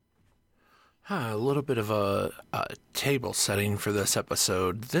A little bit of a table setting for this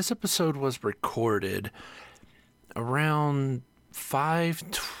episode. This episode was recorded around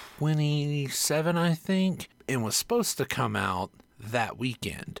 5:27, I think, and was supposed to come out that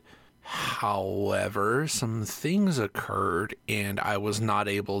weekend. However, some things occurred, and I was not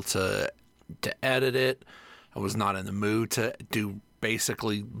able to edit it. I was not in the mood to do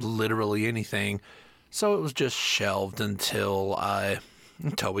basically literally anything, so it was just shelved until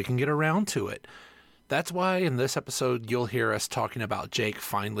we can get around to it. That's why in this episode you'll hear us talking about Jake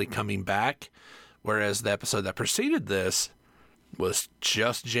finally coming back, whereas the episode that preceded this was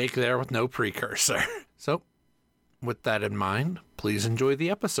just Jake there with no precursor. So, with that in mind, please enjoy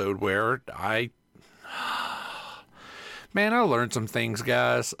the episode where Man, I learned some things,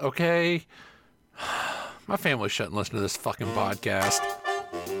 guys, okay? My family shouldn't listen to this fucking podcast.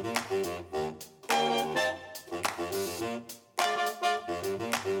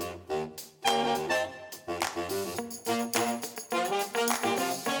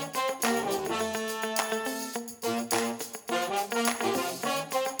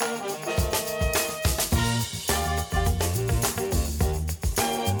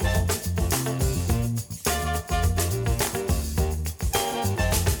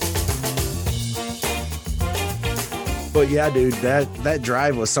 But yeah, dude, that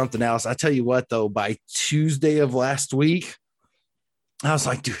drive was something else. I tell you what, though, by Tuesday of last week, I was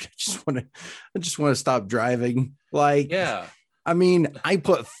like, dude, I just want to stop driving. Like, Yeah. I mean, I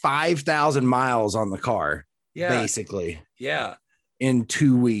put 5,000 miles on the car, basically. Yeah. In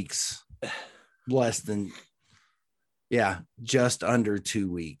 2 weeks, just under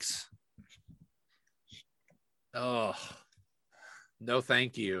 2 weeks. Oh, no,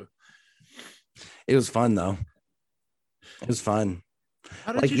 thank you. It was fun, though. It was fun.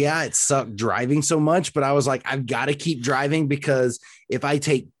 It sucked driving so much, but I was like, I've got to keep driving because if I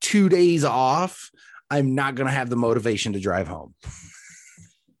take 2 days off, I'm not going to have the motivation to drive home.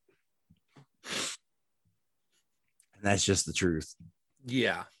 And that's just the truth.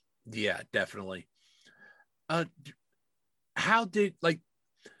 Yeah, definitely.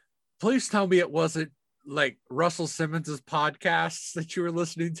 Please tell me it wasn't like Russell Simmons's podcasts that you were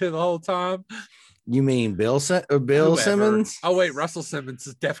listening to the whole time. You mean Bill Simmons? Oh, wait, Russell Simmons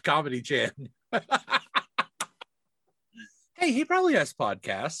is Def Comedy Jam. Hey, he probably has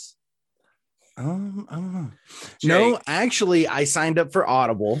podcasts. I don't know. Jake. No, actually, I signed up for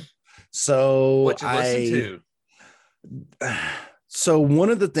Audible. So what you listen to? So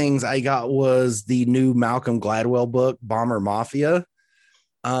one of the things I got was the new Malcolm Gladwell book, Bomber Mafia,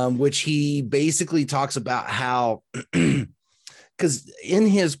 which he basically talks about how because in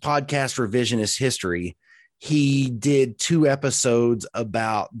his podcast Revisionist History, he did 2 episodes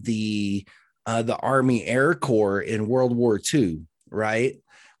about the Army Air Corps in World War II, right?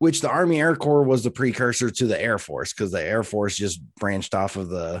 Which the Army Air Corps was the precursor to the Air Force because the Air Force just branched off of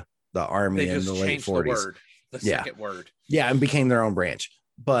the Army in the late 40s. The second word. Yeah, and became their own branch.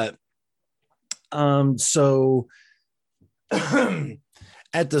 But so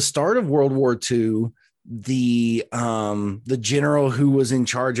at the start of World War II, the general who was in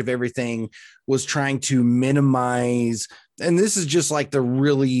charge of everything was trying to minimize, and this is just like the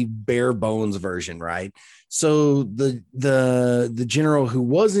really bare bones version, right? So the general who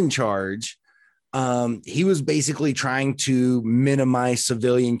was in charge, he was basically trying to minimize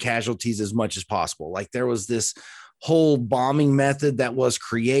civilian casualties as much as possible. Like there was this whole bombing method that was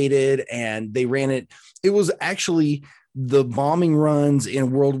created, and they ran it. It was actually the bombing runs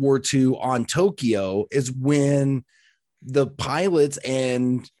in World War II on Tokyo is when the pilots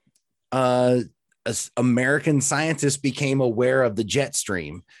and American scientists became aware of the jet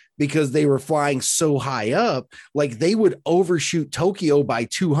stream because they were flying so high up. Like they would overshoot Tokyo by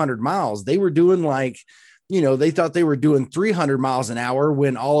 200 miles. They were doing they thought they were doing 300 miles an hour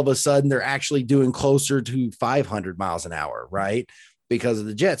when all of a sudden they're actually doing closer to 500 miles an hour, right? Because of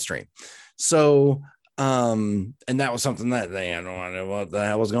the jet stream. So and that was something that they don't know what the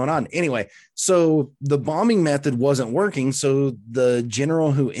hell was going on. Anyway, so the bombing method wasn't working. So the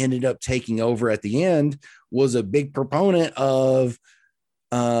general who ended up taking over at the end was a big proponent of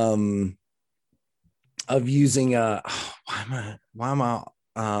using why am I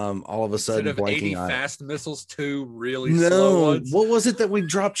all of a sudden instead of blanking 80 on fast missiles, 2 really slow ones. What was it that we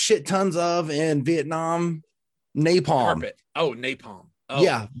dropped shit tons of in Vietnam? Napalm. Carpet. Oh, napalm. Oh.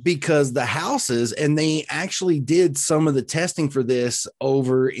 Yeah, because the houses, and they actually did some of the testing for this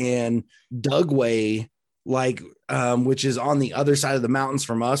over in Dugway, which is on the other side of the mountains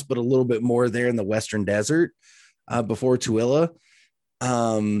from us, but a little bit more there in the Western Desert before Tooele.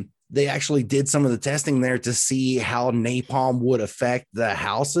 they actually did some of the testing there to see how napalm would affect the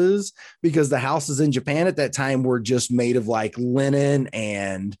houses, because the houses in Japan at that time were just made of like linen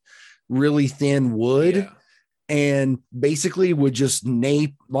and really thin wood. Yeah. And basically would just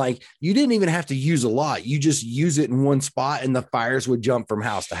like you didn't even have to use a lot. You just use it in one spot and the fires would jump from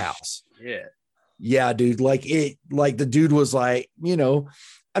house to house. Yeah. Yeah, dude. Like the dude was like,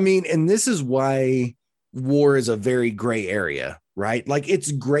 I mean, and this is why war is a very gray area, right? Like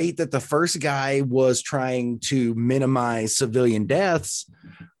it's great that the first guy was trying to minimize civilian deaths,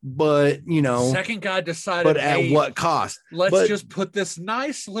 but second guy decided, but at what cost? Let's just put this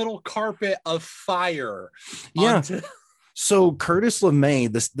nice little carpet of fire. Yeah. So Curtis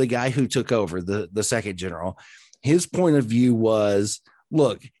LeMay, the guy who took over, the second general, his point of view was,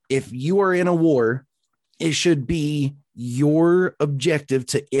 look, if you are in a war, it should be your objective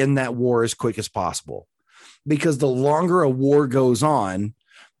to end that war as quick as possible, because the longer a war goes on,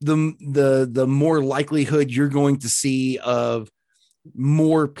 the more likelihood you're going to see of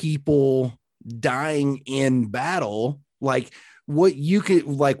more people dying in battle. Like what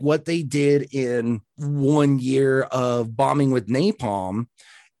they did in 1 year of bombing with napalm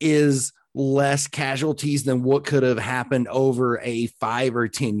is less casualties than what could have happened over a 5 or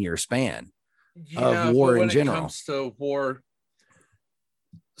 10 year span of war in general. When it comes to war,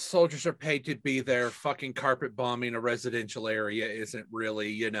 soldiers are paid to be there. Fucking carpet bombing a residential area isn't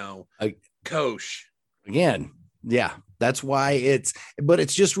really, kosher. Again, yeah, that's why it's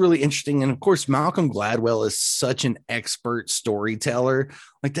just really interesting. And of course, Malcolm Gladwell is such an expert storyteller.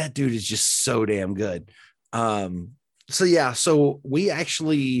 Like that dude is just so damn good. So we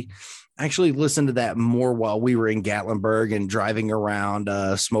actually listened to that more while we were in Gatlinburg and driving around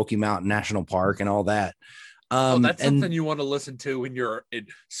Smoky Mountain National Park and all that. That's something you want to listen to when you're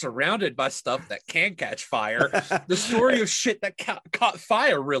surrounded by stuff that can catch fire. The story of shit that caught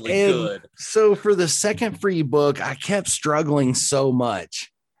fire really good. So for the second free book, I kept struggling so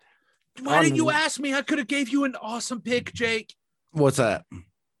much. Why did you ask me? I could have gave you an awesome pick, Jake. What's that?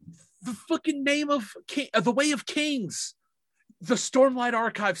 The fucking name of The Way of Kings. The Stormlight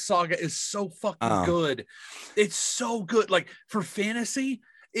Archive saga is so fucking good. It's so good. Like for fantasy,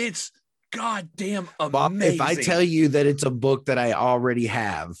 it's goddamn amazing. Bob, if I tell you that it's a book that I already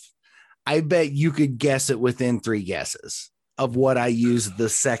have, I bet you could guess it within 3 guesses of what I used the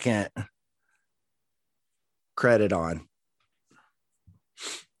second credit on.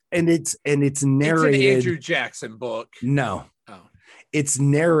 And it's narrated. It's an Andrew Jackson book. No. Oh. It's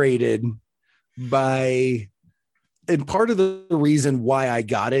narrated by, and part of the reason why I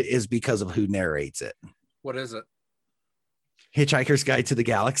got it is because of who narrates it. What is it? Hitchhiker's Guide to the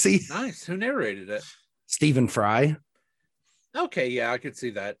Galaxy. Nice. Who narrated it? Stephen Fry. Okay, yeah, I could see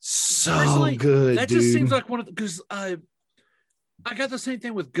that. So personally, good. That just seems like one of the, because I got the same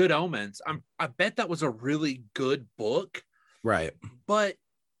thing with Good Omens. I bet that was a really good book. Right. But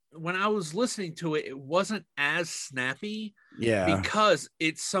when I was listening to it, it wasn't as snappy. Yeah. Because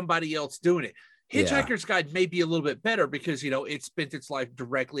it's somebody else doing it. Hitchhiker's Guide may be a little bit better because, it spent its life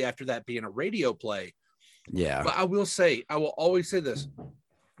directly after that being a radio play. Yeah. But I will always say this.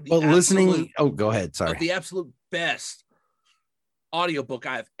 But listening, go ahead. Sorry. The absolute best audiobook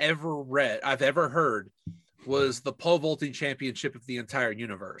I've ever heard was the Pole Vaulting Championship of the entire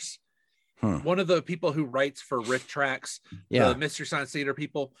universe. One of the people who writes for Riff Tracks, the Mystery Science Theater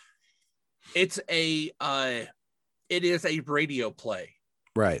people, it is a radio play.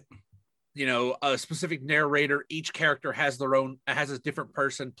 Right. A specific narrator. Each character has a different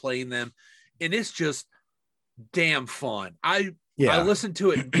person playing them. And it's just damn fun. I listened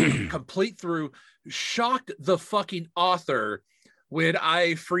to it complete through, shocked the fucking author when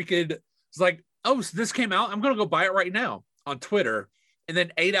I freaking was like, oh, so this came out. I'm going to go buy it right now on Twitter. And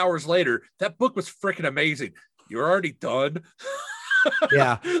then 8 hours later, that book was freaking amazing. You're already done.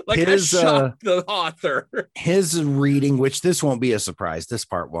 Yeah. Like I shocked the author. His reading, which this won't be a surprise. This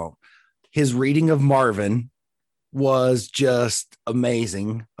part won't. His reading of Marvin was just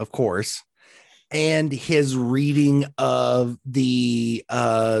amazing, of course. And his reading of the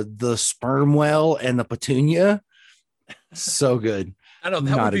sperm whale and the petunia, so good. I know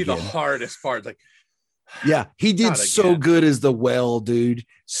that would be the hardest part. Like, yeah, he did so good as the whale, dude.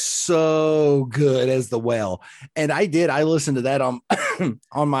 So good as the whale. And I listened to that on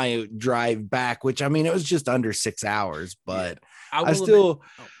on my drive back, which I mean, it was just under 6 hours, but I still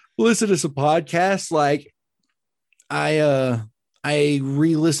listen to some podcasts. Like I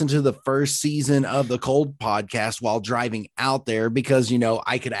re-listened to the first season of the Cold podcast while driving out there because,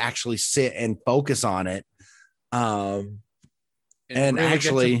 I could actually sit and focus on it. And really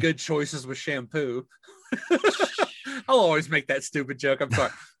actually get some good choices with shampoo. I'll always make that stupid joke. I'm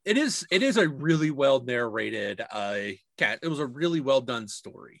sorry. It is a really well narrated cat. It was a really well done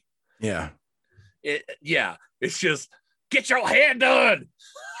story. Yeah. It's just get your hand done.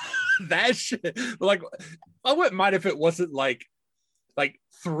 That shit. Like, I wouldn't mind if it wasn't like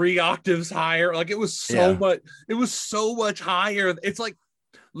 3 octaves higher. Like, it was so much higher. It's like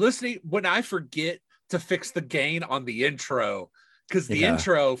listening when I forget to fix the gain on the intro, because the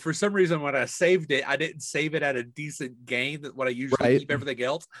intro, for some reason, when I saved it, I didn't save it at a decent gain that what I usually keep everything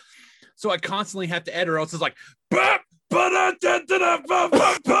else. So I constantly have to edit, or else it's like it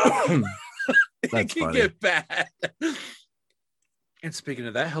can get bad. And speaking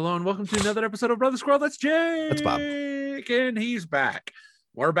of that, hello and welcome to another episode of Brother Squirrel. That's Jake. That's Bob. And he's back.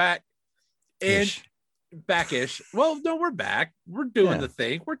 We're back. And back-ish. Well, no, we're back. We're doing the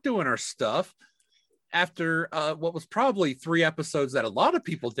thing. We're doing our stuff. After what was probably 3 episodes that a lot of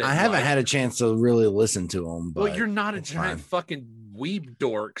people did. I haven't had a chance to really listen to them. But well, you're not a giant fucking weeb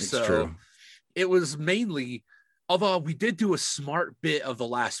dork. It's so true. It was mainly, although we did do a smart bit of the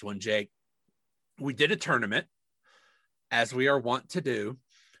last one, Jake. We did a tournament, as we are wont to do.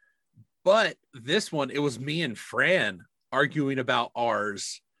 But this one, it was me and Fran arguing about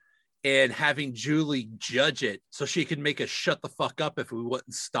ours and having Julie judge it so she could make us shut the fuck up if we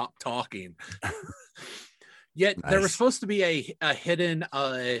wouldn't stop talking. Yet there was supposed to be a hidden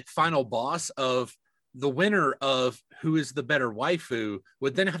final boss of the winner of who is the better waifu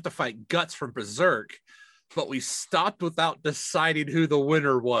would then have to fight Guts from Berserk, but we stopped without deciding who the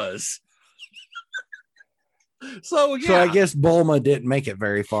winner was. So I guess Bulma didn't make it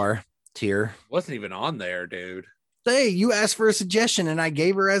very far. Tier wasn't even on there, dude. Hey, you asked for a suggestion and I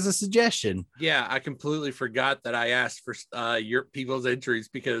gave her as a suggestion. Yeah, I completely forgot that I asked for your people's entries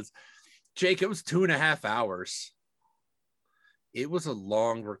because, Jake, it was 2.5 hours. It was a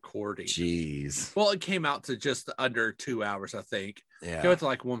long recording. Jeez. Well, it came out to just under 2 hours, I think. Yeah. It went to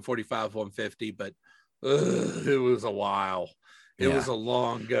like 145, 150, but it was a while. It was a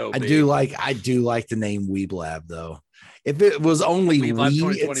long go. I do like the name Weeb Lab though. If it was only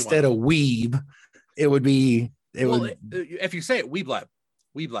Weeb instead of Weeb, it would be. If you say it, Weeb Lab.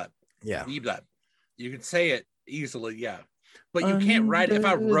 Yeah. Weeb Lab. You can say it easily, yeah. But you can't write it. If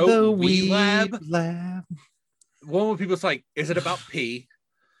I wrote Weeb Lab, one of people is like, is it about pee?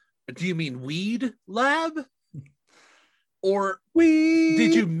 Do you mean weed lab? Or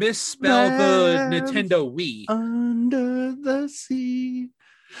did you misspell the Nintendo Wii? Under the sea,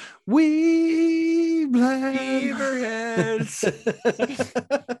 we Beaverheads.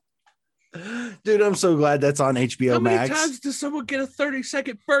 Dude, I'm so glad that's on HBO Max. How many times does someone get a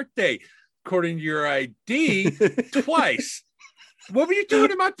 30-second birthday? According to your ID, twice. What were you doing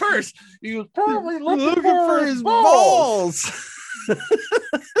in my purse? He was probably looking for his balls.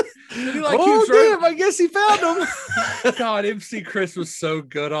 Damn, I guess he found them. God, MC Chris was so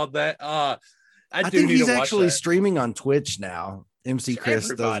good on that. I think he's actually streaming on Twitch now. MC Chris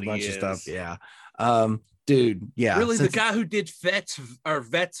does a bunch of stuff. Yeah. Dude, yeah. Really, the guy who did Fet's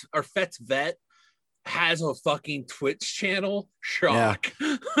Vet has a fucking Twitch channel? Shock.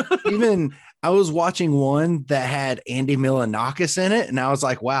 Yeah. Even I was watching one that had Andy Milonakis in it, and I was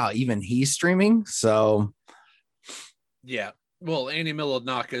like, wow, even he's streaming. So yeah. Well, Andy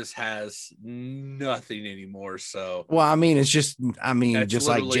Milonakis has nothing anymore. So, well, I mean, it's just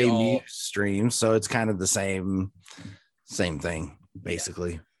like Jay Muse streams, so it's kind of the same thing,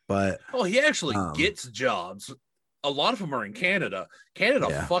 basically. Yeah. But he actually gets jobs. A lot of them are in Canada.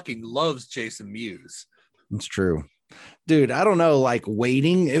 Canada fucking loves Jason Mewes. It's true. Dude, I don't know, like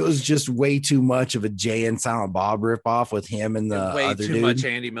Waiting, it was just way too much of a Jay and Silent Bob ripoff with him and the other dude. Much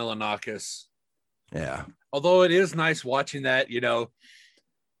Andy Milonakis. Yeah. Although it is nice watching that,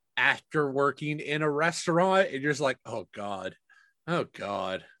 after working in a restaurant, and you're just like, oh God.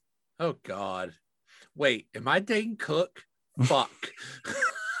 Wait, am I Dane Cook? Fuck.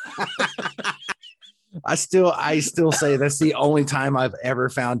 I still say that's the only time I've ever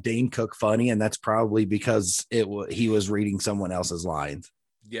found Dane Cook funny, and that's probably because he was reading someone else's lines.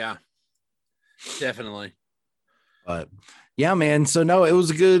 Yeah, definitely. But yeah, man. So no, it was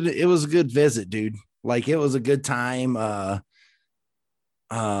a good visit, dude. Like, it was a good time.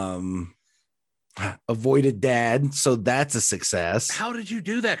 Avoided dad, so that's a success. How did you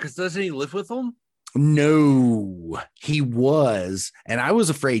do that? Because doesn't he live with them? No, he was, and I was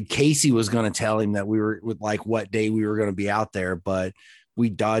afraid Casey was going to tell him that we were with like what day we were going to be out there, but we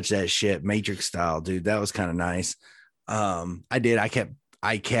dodged that shit Matrix style, dude. That was kind of nice. I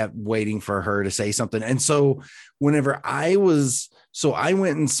I kept waiting for her to say something. And so I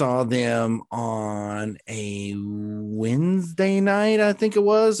went and saw them on a Wednesday night. I think it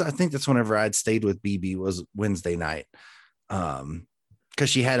was. I think that's whenever I'd stayed with BB was Wednesday night. Because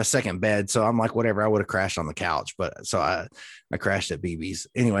she had a second bed. So I'm like, whatever, I would have crashed on the couch. But so I crashed at BB's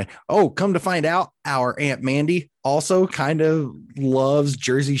anyway. Oh, come to find out, our Aunt Mandy also kind of loves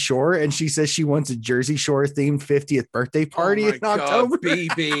Jersey Shore. And she says she wants a Jersey Shore themed 50th birthday party in October.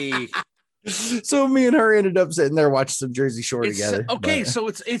 BB. So me and her ended up sitting there watching some Jersey Shore together. Okay, so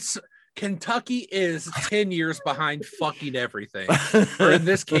it's Kentucky is 10 years behind fucking everything, or in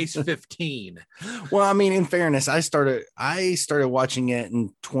this case 15. Well, I mean, in fairness, I started watching it in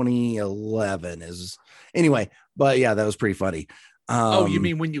 2011 anyway, but yeah, that was pretty funny. You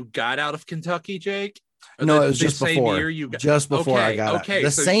mean when you got out of Kentucky, Jake? No, it was just before. Just before I got out.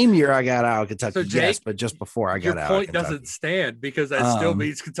 The same year I got out of Kentucky. So Jake, yes, but just before I got out. Your point doesn't stand because that still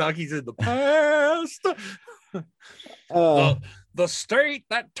means Kentucky's in the past. The state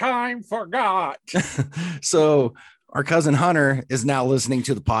that time forgot. So our cousin Hunter is now listening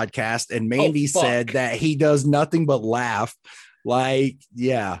to the podcast, and Mandy said that he does nothing but laugh. Like,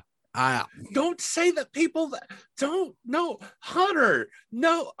 yeah. Don't say that people that don't know Hunter.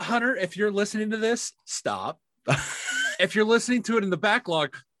 No, Hunter, if you're listening to this, stop. If you're listening to it in the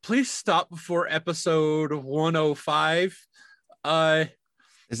backlog, please stop before episode 105.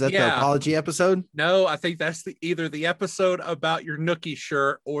 Is that the apology episode? No, I think that's either the episode about your Nookie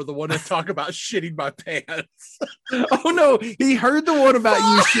shirt or the one that talk about shitting my pants. Oh no, he heard the one about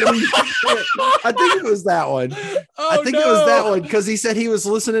you shitting your pants. I think it was that one. It was that one because he said he was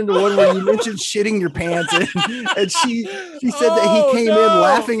listening to one where you mentioned shitting your pants, and she said that he came in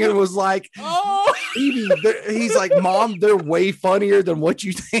laughing and was like, Evie, he's like, Mom, they're way funnier than what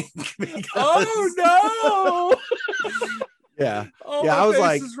you think. Oh no. Yeah. Oh, yeah. I was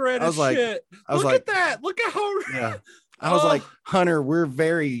like, look at that. Look at how. Yeah. I was like, Hunter, we're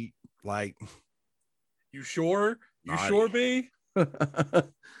very like. You sure? You sure, B? He's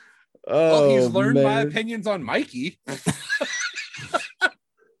learned my opinions on Mikey.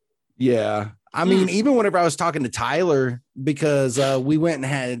 Yeah. I mean, even whenever I was talking to Tyler, because we went and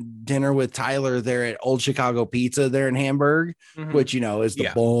had dinner with Tyler there at Old Chicago Pizza there in Hamburg, which, is the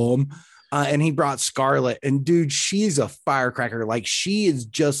bomb. And he brought Scarlett, and dude, she's a firecracker. Like, she is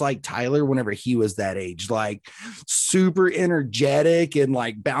just like Tyler whenever he was that age, like super energetic and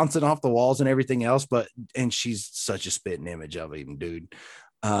like bouncing off the walls and everything else. And she's such a spitting image of him, dude.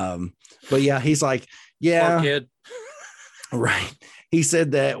 But yeah, he's like, yeah, poor kid. Right. He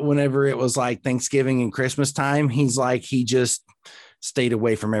said that whenever it was like Thanksgiving and Christmas time, he's like, he just stayed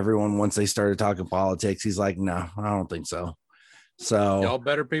away from everyone once they started talking politics. He's like, no, I don't think so. So y'all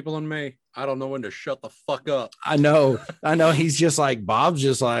better people than me. I don't know when to shut the fuck up. I know. He's just like, Bob's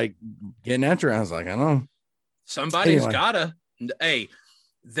just like getting after it. I was like, I know. Somebody's gotta. Hey,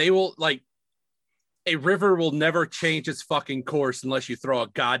 they will like a river will never change its fucking course unless you throw a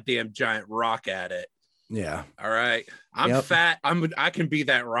goddamn giant rock at it. Yeah. All right. I'm fat. I can be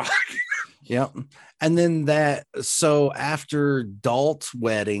that rock. Yep. And then so after Dalt's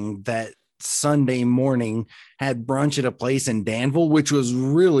wedding, that Sunday morning had brunch at a place in Danville, which was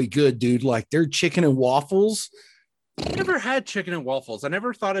really good, dude. Like their chicken and waffles. I never had chicken and waffles. I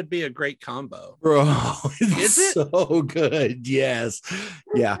never thought it'd be a great combo. Bro, is it so good? Yes.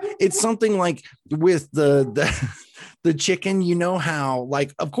 Yeah. It's something like with the chicken, you know how,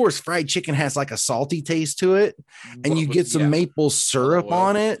 like, of course, fried chicken has like a salty taste to it, and you get some maple syrup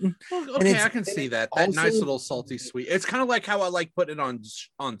on it. Well, okay, I can see that. That nice little salty sweet. It's kind of like how I like putting it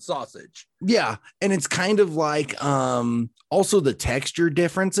on sausage. Yeah, and it's kind of like also the texture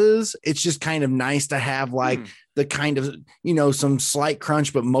differences. It's just kind of nice to have like the kind of, some slight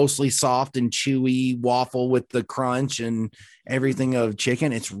crunch, but mostly soft and chewy waffle with the crunch and everything of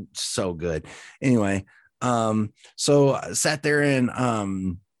chicken. It's so good. Anyway. So I sat there and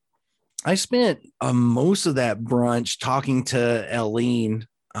I spent most of that brunch talking to Eileen,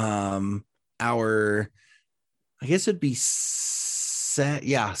 I guess it'd be second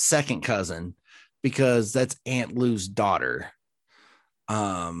cousin, because that's Aunt Lou's daughter.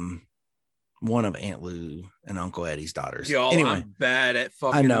 One of Aunt Lou and Uncle Eddie's daughters. Anyway, I'm bad at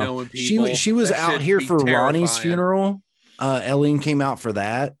fucking knowing people. She was out here for Ronnie's funeral. Eileen came out for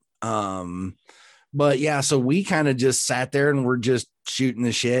that. But yeah, so we kind of just sat there and we're just shooting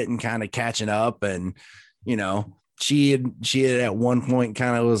the shit and kind of catching up. And, she had at one point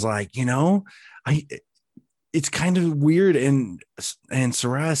kind of was like, it's kind of weird. And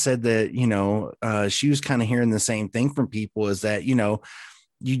Sarah said that, she was kind of hearing the same thing from people, is that,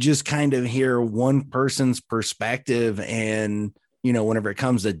 you just kind of hear one person's perspective and whenever it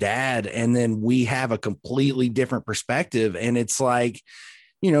comes to dad. And then we have a completely different perspective. And it's like,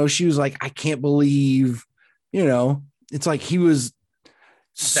 she was like, I can't believe, it's like he was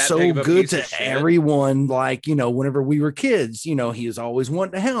so good to everyone. Like, whenever we were kids, he was always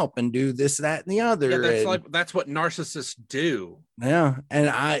wanting to help and do this, that, and the other. Yeah, that's what narcissists do. Yeah.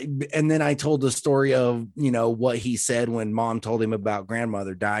 And then I told the story of, what he said when mom told him about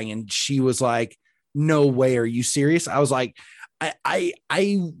grandmother dying. And she was like, no way. Are you serious? I was like,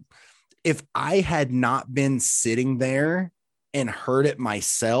 if I had not been sitting there and heard it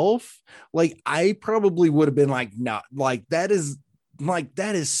myself, like I probably would have been like, no, that is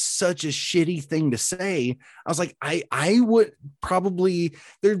such a shitty thing to say. I was like, I would probably,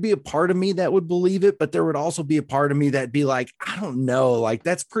 there'd be a part of me that would believe it, but there would also be a part of me that'd be like, I don't know, like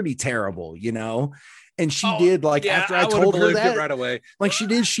that's pretty terrible, And she did, like, after I told her that right away, like she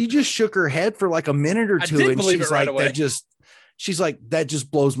did, she just shook her head for like a minute or two. And she's like, she's like, that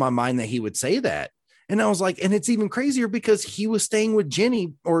just blows my mind that he would say that. And I was like, and it's even crazier because he was staying with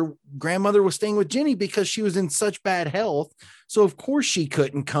Jenny, or grandmother was staying with Jenny, because she was in such bad health. So of course she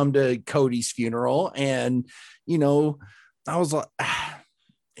couldn't come to Cody's funeral. And, I was like,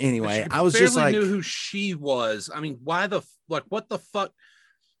 anyway, I was just like, knew who she was. I mean, what the fuck?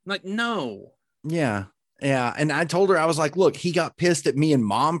 Like, no. Yeah. Yeah. And I told her, I was like, look, he got pissed at me and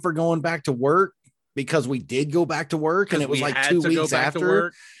mom for going back to work, because we did go back to work, and it was like 2 weeks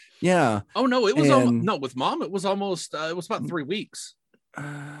after. Yeah. Oh no, it was with mom. It was almost. It was about 3 weeks.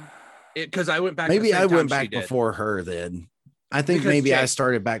 Because I went back. Maybe I went back before her. Then I think maybe I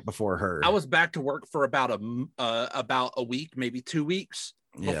started back before her. I was back to work for about a week, maybe 2 weeks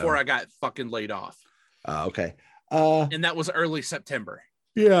before I got fucking laid off. Okay. And that was early September.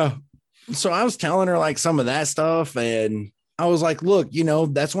 Yeah. So I was telling her like some of that stuff, and I was like, look,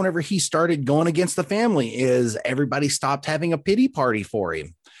 that's whenever he started going against the family, is everybody stopped having a pity party for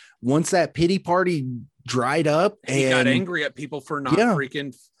him. Once that pity party dried up, and he got angry at people for not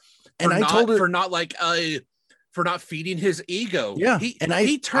freaking, I told her for not feeding his ego. Yeah.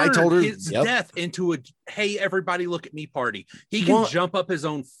 He turned his death into a, hey, everybody look at me party. He can jump up his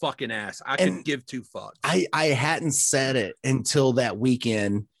own fucking ass. I can give two fucks. I hadn't said it until that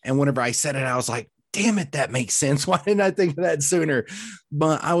weekend. And whenever I said it, I was like, damn it, that makes sense. Why didn't I think of that sooner?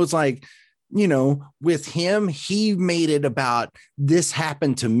 But I was like, with him, he made it about, this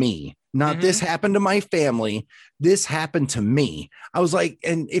happened to me, not this happened to my family. This happened to me. I was like,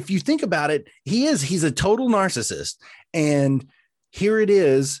 and if you think about it, he's a total narcissist. And here it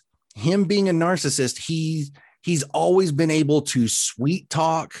is, him being a narcissist. He's always been able to sweet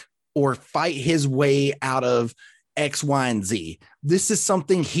talk or fight his way out of X, Y, and Z. This is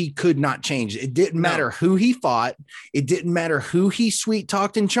something he could not change. It didn't matter who he fought. It didn't matter who he sweet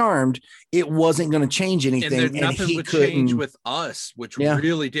talked and charmed. It wasn't going to change anything. And nothing would change with us, which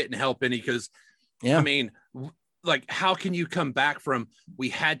really didn't help any. Because, I mean, like, how can you come back from, we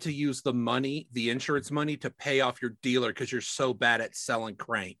had to use the money, the insurance money, to pay off your dealer because you're so bad at selling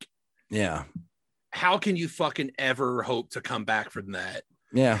crank? Yeah. How can you fucking ever hope to come back from that?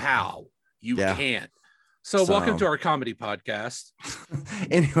 Yeah. How? You can't. So welcome to our comedy podcast.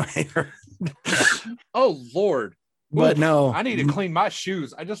 Anyway. Oh, Lord. But no. I need to clean my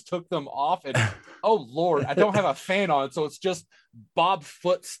shoes. I just took them off, and oh, Lord, I don't have a fan on, so it's just Bob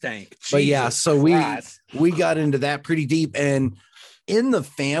foot stank. But yeah, so we got into that pretty deep. And in the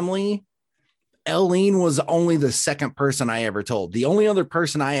family, Eileen was only the second person I ever told. The only other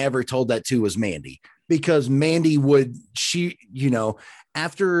person I ever told that to was Mandy, because Mandy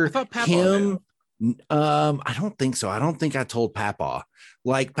after him... I don't think so. I don't think I told Papa.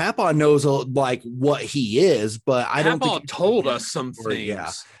 Like, Papa knows like what he is, but I don't think he told us some things.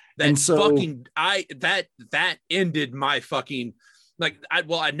 Yeah. That ended my fucking, like,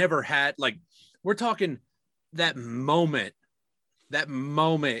 I never had, like, we're talking that moment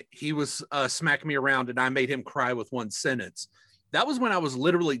he was smacking me around and I made him cry with one sentence. That was when I was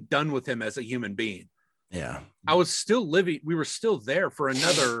literally done with him as a human being. Yeah. I was still living. We were still there for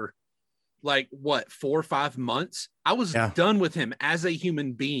another, like, what, 4 or 5 months. I was done with him as a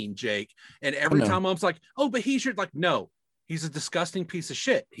human being, Jake. And every time I was like, oh, but he's your, like, no, he's a disgusting piece of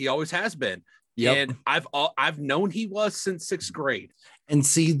shit. He always has been. Yep. And I've known he was since 6th grade. And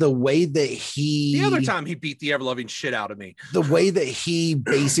see, the way that the other time he beat the ever-loving shit out of me, the way that he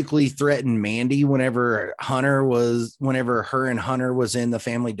basically threatened Mandy whenever her and Hunter was in the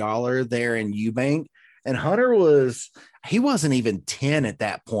Family Dollar there in Eubank. And Hunter he wasn't even 10 at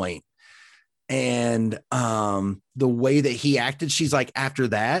that point. And the way that he acted, she's like, after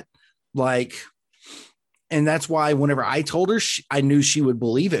that, like, and that's why whenever I told her, I knew she would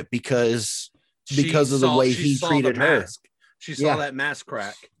believe it because of the way he treated her. She saw that mask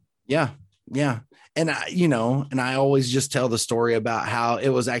crack. Yeah. And I always just tell the story about how it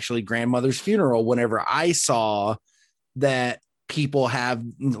was actually grandmother's funeral. Whenever I saw that people have,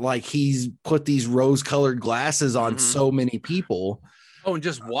 like, he's put these rose-colored glasses on so many people. Oh, and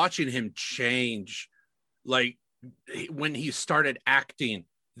just watching him change, like when he started acting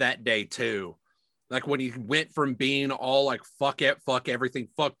that day too. Like when he went from being all like, fuck it, fuck everything,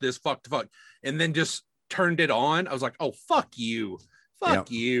 fuck this, fuck, and then just turned it on. I was like, oh, fuck you. Fuck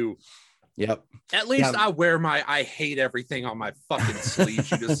you. Yep. At least I wear my I hate everything on my fucking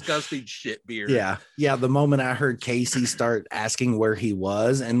sleeves, you disgusting shit beard. Yeah. The moment I heard Casey start asking where he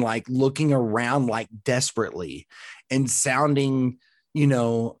was and like looking around like desperately and sounding,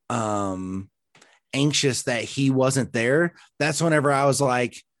 anxious that he wasn't there, that's whenever I was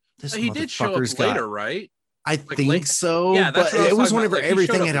like, this he did show up later, right? I think so. Yeah, but it was whenever like,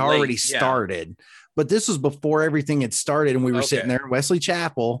 everything had already started. But this was before everything had started, and we were sitting there in Wesley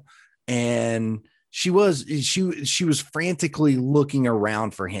Chapel, and she was frantically looking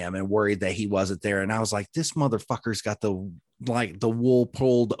around for him and worried that he wasn't there. And I was like, this motherfucker's got the wool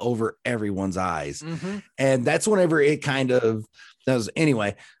pulled over everyone's eyes. And that's whenever it kind of does.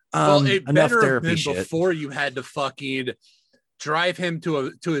 Anyway, well, it enough better therapy have been shit. before you had to fucking drive him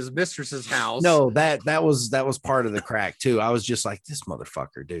to his mistress's house. No, that was part of the crack too. I was just like, this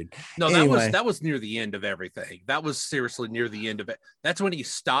motherfucker, dude. No, anyway. that was near the end of everything. That was seriously near the end of it. That's when he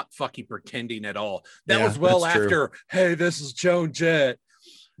stopped fucking pretending at all. That was well after, true. Hey, this is Joan Jett.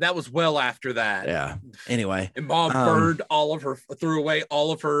 That was well after that. Yeah. Anyway. And Mom threw away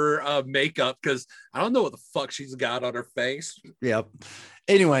all of her makeup because I don't know what the fuck she's got on her face. Yep.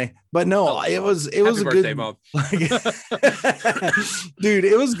 Anyway, but no, it was a birthday, good, Mom. Dude,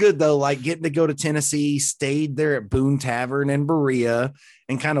 it was good though. Like getting to go to Tennessee, stayed there at Boone Tavern in Berea,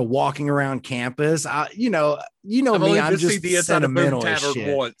 and kind of walking around campus. You know me, I'm just sentimental as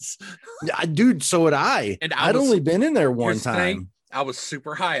shit. Once. Dude, so would I. And I'd only been in there one time. I was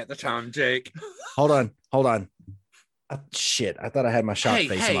super high at the time, Jake. Hold on. Shit, I thought I had my shot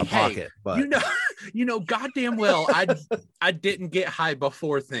face in my pocket, but you know, goddamn well, I didn't get high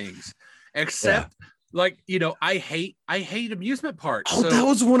before things, except I hate amusement parks. Oh, so that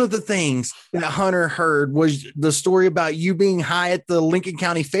was one of the things that Hunter heard was the story about you being high at the Lincoln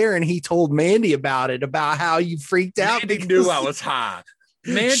County Fair, and he told Mandy about it, about how you freaked out. Mandy knew I was high.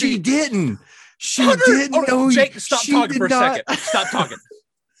 Mandy, she didn't. She didn't know. Jake, stop talking for a second. Stop talking,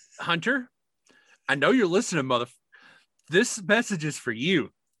 Hunter. I know you're listening, motherfucker. This message is for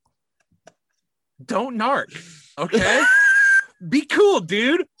you. Don't narc, okay? Be cool,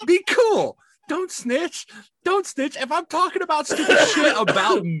 dude. Be cool. Don't snitch. If I'm talking about stupid shit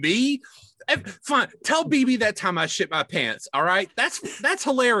about me, fine. Tell BB that time I shit my pants. All right, that's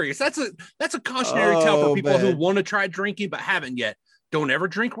hilarious. That's a cautionary tale for people who want to try drinking but haven't yet. Don't ever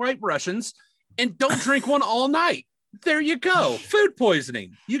drink White Russians, and don't drink one all night. There you go. Food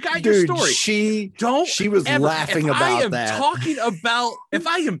poisoning. You got your story. She was laughing about that. If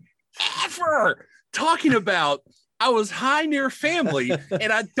I am ever talking about I was high near family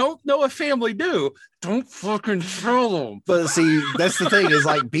and I don't know if family do, don't fucking tell them. But see, that's the thing is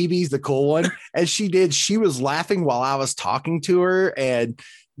like BB's the cool one. And she was laughing while I was talking to her. And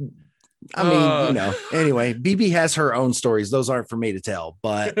I mean, anyway, BB has her own stories. Those aren't for me to tell,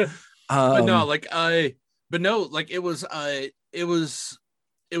 but it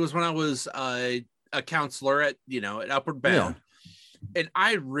was when I was a counselor at Upward Bound, and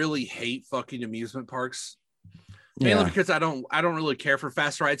I really hate fucking amusement parks, mainly because I don't really care for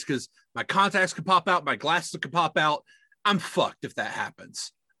fast rides because my contacts could pop out, my glasses could pop out. I'm fucked if that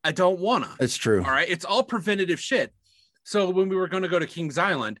happens. I don't wanna. It's true. All right, it's all preventative shit. So when we were going to go to Kings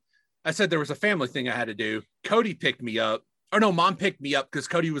Island, I said there was a family thing I had to do. Cody picked me up, or no, Mom picked me up because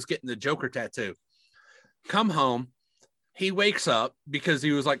Cody was getting the Joker tattoo. Come home, he wakes up because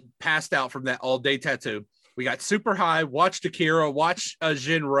he was like passed out from that all day tattoo. We got super high, watched Akira, watched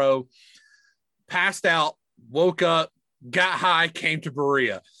Jinro, passed out, woke up, got high, came to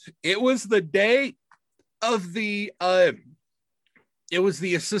Berea. It was the day of the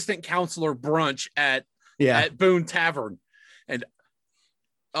assistant counselor brunch at Boone Tavern. And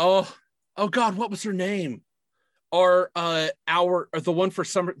oh God, what was her name? The one for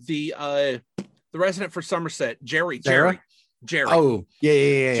summer, the resident for Somerset, Jerry. Oh,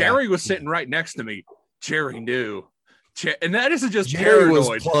 yeah. Jerry was sitting right next to me. Jerry knew. And that isn't just Jerry paranoid.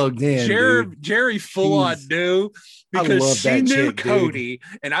 Was plugged in. Jerry full on knew because she knew Cody,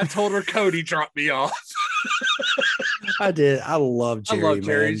 and I told her Cody dropped me off. I did. I love Jerry.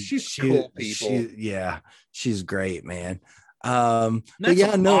 Jerry. She's cool people. She's great, man. But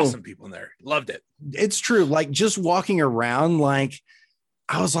yeah, no, awesome people in there. Loved it. it's true. Like just walking around, like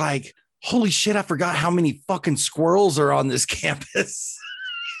I was like, holy shit, I forgot how many fucking squirrels are on this campus.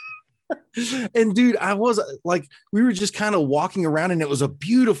 And dude, I was like, we were just kind of walking around and it was a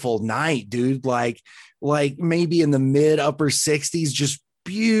beautiful night, dude. Like maybe in the mid upper 60s, just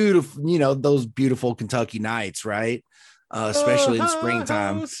beautiful, you know, those beautiful Kentucky nights, right? Especially in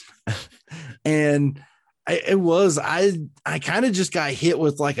springtime. And I kind of just got hit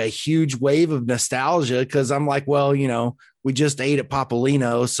with like a huge wave of nostalgia because I'm like, well, you know, we just ate at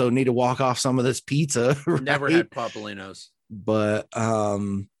Popolino, so need to walk off some of this pizza. Right? Never had Popolinos. But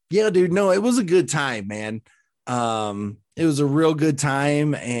yeah, dude, no, it was a good time, man. It was a real good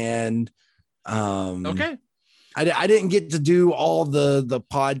time. And okay. I didn't get to do all the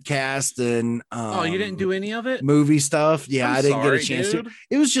podcast and you didn't do any of it? Movie stuff. Yeah, I didn't get a sorry, chance dude. to.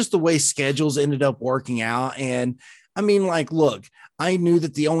 It was just the way schedules ended up working out. And I mean, like, look, I knew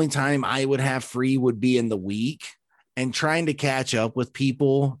that the only time I would have free would be in the week, and trying to catch up with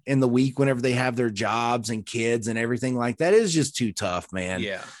people in the week whenever they have their jobs and kids and everything like that is just too tough, man.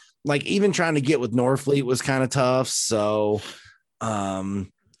 Yeah. Like even trying to get with Norfleet was kind of tough. So,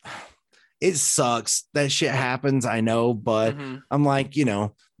 it sucks that shit happens. I know, but I'm like, you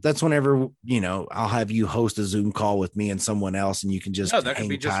know, that's whenever, you know, I'll have you host a Zoom call with me and someone else and you can just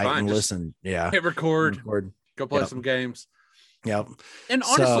hang tight and listen. Yeah. Hit record, go play some games. Yep. And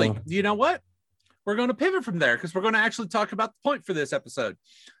honestly, you know what? We're going to pivot from there because we're going to actually talk about the point for this episode.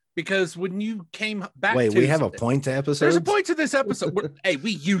 Because when you came back, we have a point to episode. There's a point to this episode. Hey,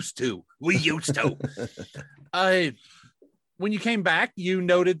 we used to. When you came back, you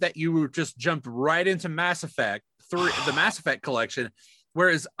noted that you were just jumped right into Mass Effect 3, the Mass Effect collection,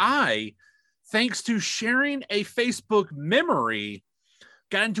 whereas I, thanks to sharing a Facebook memory,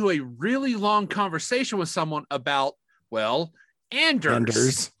 got into a really long conversation with someone about, well,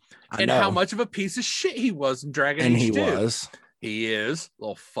 Anders. And how much of a piece of shit he was in Dragon Age 2. He is,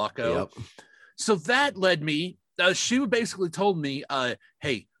 little fucko. Yep. So that led me, she basically told me,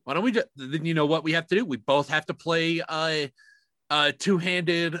 hey, why don't we just, then you know what we have to do? We both have to play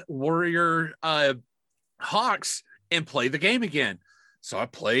two-handed warrior Hawks and play the game again. So I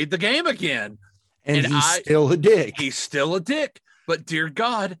played the game again. And he's still a dick. He's still a dick. But dear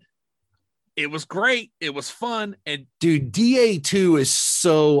God, it was great. It was fun. And dude, DA2 is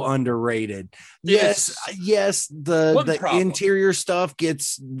so underrated. Yes, the interior stuff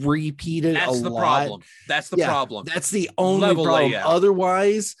gets repeated a lot. That's the problem. That's the only problem. Layout.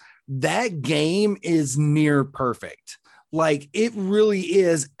 Otherwise, that game is near perfect. Like it really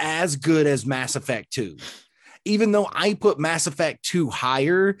is as good as Mass Effect 2. Even though I put Mass Effect 2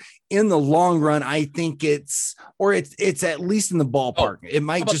 higher, in the long run, I think it's at least in the ballpark. It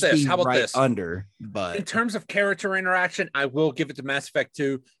might just be right under. But in terms of character interaction, I will give it to Mass Effect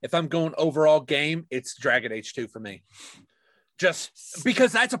 2. If I'm going overall game, it's Dragon Age 2 for me. Just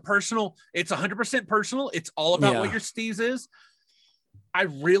because that's it's 100% personal. It's all about what your steez is. I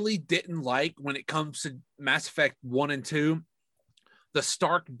really didn't like when it comes to Mass Effect 1 and 2, the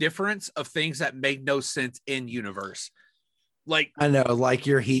stark difference of things that made no sense in universe. Like I know, like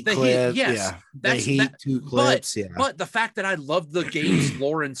your heat clip. The heat 2 clips. But the fact that I love the game's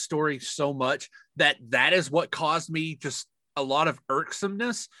lore and story so much that is what caused me just a lot of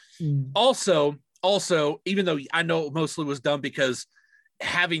irksomeness. Also, even though I know it mostly was done because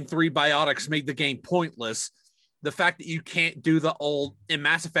having 3 biotics made the game pointless, the fact that you can't do the old in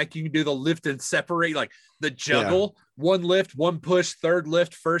Mass Effect, you can do the lift and separate, like the juggle, 1 lift, 1 push, 3rd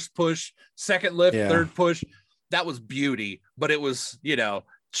lift, 1st push, 2nd lift, 3rd push. That was beauty, but it was,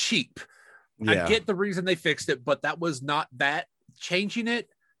 cheap. I get the reason they fixed it, but that was not that. Changing it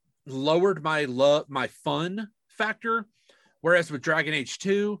lowered my fun factor. Whereas with Dragon Age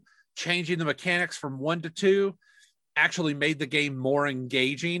 2, changing the mechanics from 1 to 2 actually made the game more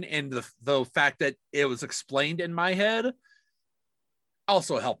engaging, and the fact that it was explained in my head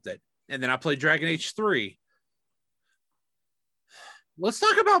also helped it. And then I played Dragon Age 3. Let's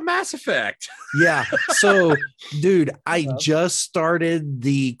talk about Mass Effect. Yeah. So, dude, I just started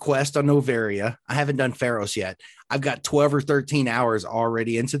the quest on Novaria. I haven't done Pharos yet. I've got 12 or 13 hours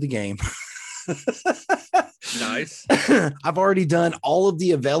already into the game. Nice. I've already done all of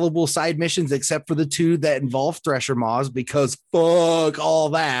the available side missions except for the 2 that involve Thresher Maws because fuck all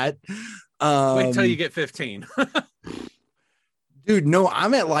that. Wait till you get 15. Dude, no,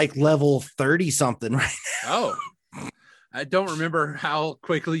 I'm at like level 30 something right now. Oh. I don't remember how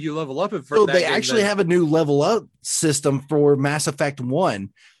quickly you level up in So that they game actually then. have a new level up system for Mass Effect 1.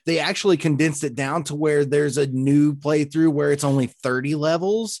 They actually condensed it down to where there's a new playthrough where it's only 30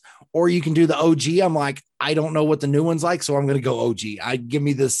 levels, or you can do the OG. I'm like, I don't know what the new one's like, so I'm going to go OG. Give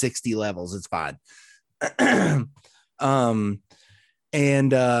me the 60 levels. It's fine.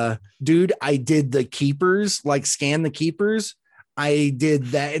 Dude, I did the keepers, like scan the keepers. I did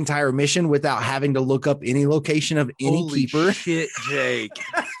that entire mission without having to look up any location of any Holy keeper. shit, Jake.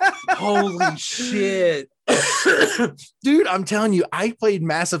 Holy shit. Dude, I'm telling you, I played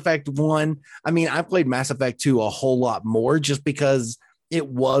Mass Effect 1. I mean, I played Mass Effect 2 a whole lot more just because it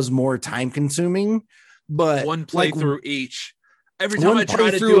was more time consuming. But one playthrough each. Every time one I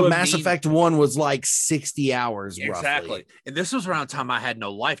try to playthrough do of Mass Effect 1 was like 60 hours exactly. roughly. And this was around the time I had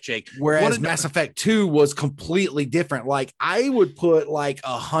no life, Jake. Whereas Mass Effect 2 was completely different. Like I would put like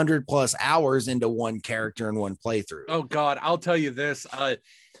 100+ hours into one character in one playthrough. Oh God, I'll tell you this.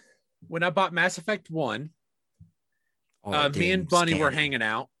 When I bought Mass Effect 1, me and Bunny were hanging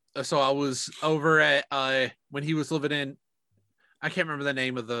out. So I was over at when he was living in, I can't remember the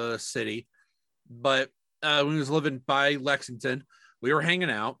name of the city, but when he was living by Lexington, we were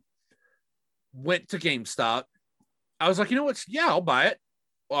hanging out, went to GameStop. I was like, you know what? Yeah, I'll buy it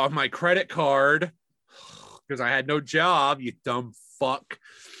off my credit card because I had no job, you dumb fuck.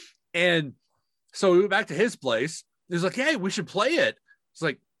 And so we went back to his place. He was like, hey, we should play it. It's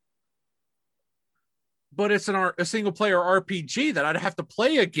like, but it's a single player RPG that I'd have to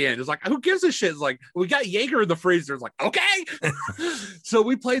play again. It's like, who gives a shit? It's like, we got Jaeger in the freezer. It's like, okay. So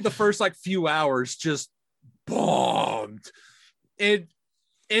we played the first like few hours, just bombed. It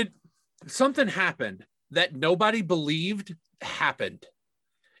something happened that nobody believed happened.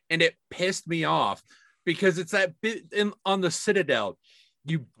 And it pissed me off because it's that bit on the Citadel.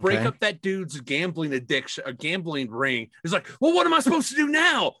 You break up that dude's gambling addiction, a gambling ring. He's like, well, what am I supposed to do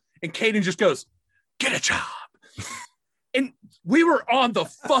now? And Kaden just goes, get a job. And we were on the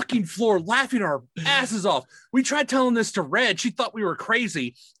fucking floor laughing our asses off. We tried telling this to Red. She thought we were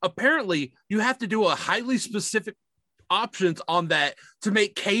crazy. Apparently, you have to do a highly specific options on that to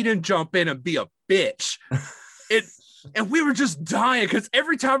make Kaden jump in and be a bitch. And we were just dying because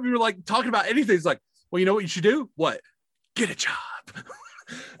every time we were like talking about anything, it's like, well, you know what you should do? What? Get a job.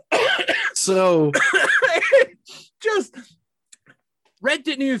 So just Red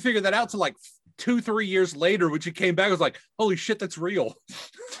didn't even figure that out till like 2-3 years later, when she came back, I was like, holy shit, that's real.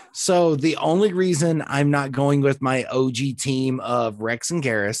 So the only reason I'm not going with my OG team of Rex and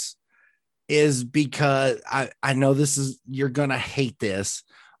Garrus is because I know you're gonna hate this,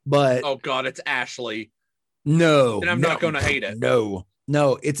 but oh God, it's Ashley. No, and I'm not gonna hate it.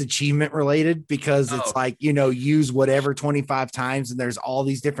 No, it's achievement related because it's like, use whatever 25 times and there's all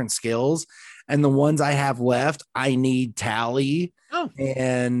these different skills. And the ones I have left, I need Tally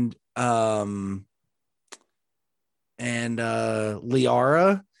and Liara,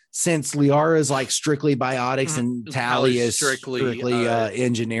 since Liara is like strictly biotics and Tally is strictly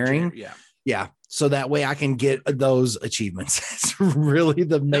engineering. Yeah. So that way I can get those achievements. It's really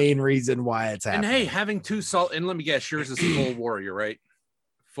the main reason why it's happening. And hey, having 2 salt, and let me guess, yours is full warrior, right?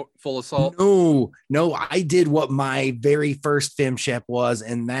 Full assault? No, I did what my very first FemShep was,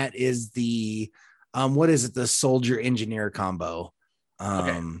 and that is the what is it? The soldier engineer combo.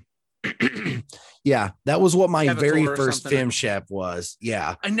 Yeah, that was what my very first FemShep was.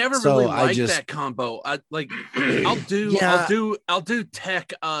 Yeah. I never really liked that combo. I like I'll do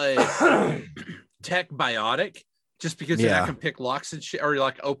tech tech biotic just because then I can pick locks and shit, or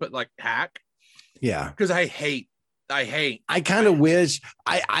like open like hack. Yeah. Because I kind of wish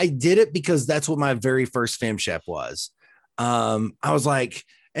I did it because that's what my very first FemShep was. I was like,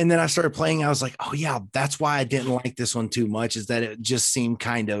 and then I started playing. I was like, oh yeah, that's why I didn't like this one too much, is that it just seemed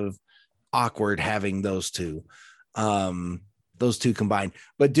kind of awkward having those two combined.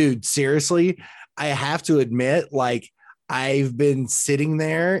 But dude, seriously, I have to admit, like, I've been sitting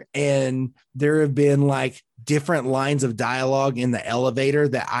there and there have been like different lines of dialogue in the elevator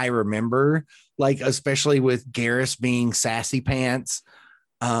that I remember, like, especially with Garrus being sassy pants.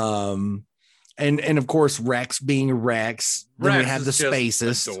 And of course, Rex being Rex. Then we have the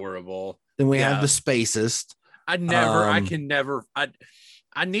spacist. Adorable. Then we have the spacist. I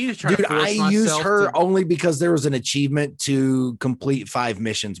need to try. Dude, I used her only because there was an achievement to complete 5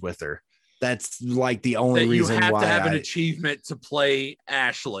 missions with her. That's like the only reason why you have to have an achievement to play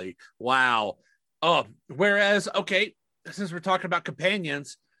Ashley. Wow. Oh, whereas, okay, since we're talking about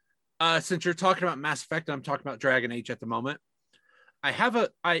companions, since you're talking about Mass Effect, I'm talking about Dragon Age at the moment.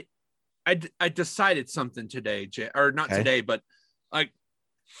 I decided something today, or not today, but like,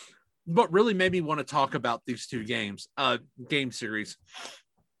 what really made me want to talk about these two game series.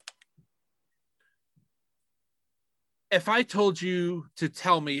 If I told you to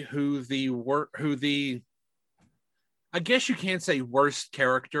tell me who the I guess you can't say worst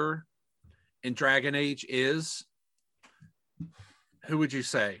character in Dragon Age is, who would you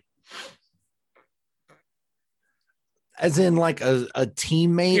say? As in like a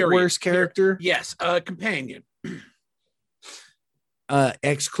teammate. Period. Worst character? Yes, a companion.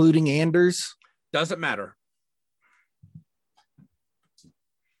 Excluding Anders? Doesn't matter.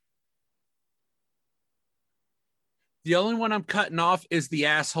 The only one I'm cutting off is the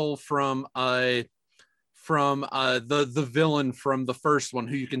asshole from the villain from the first one,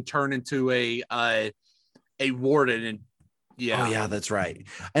 who you can turn into a warden. And yeah. Oh yeah, that's right.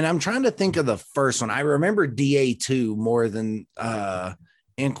 And I'm trying to think of the first one. I remember DA2 more than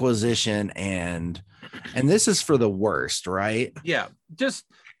Inquisition, and this is for the worst, right? Yeah, just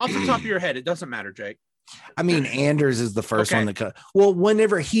off the top of your head, it doesn't matter, Jake. I mean, Anders is the first one that cut. Well,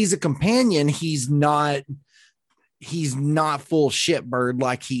 whenever he's a companion, he's not full shitbird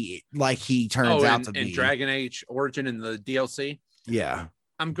like he turns out to be in Dragon Age Origin in the DLC. Yeah.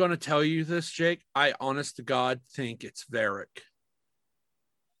 I'm going to tell you this, Jake. I honest to God think it's Varric.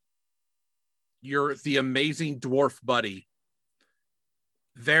 You're the amazing dwarf buddy.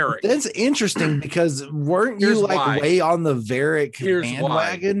 Varric. That's interesting because weren't you way on the Varric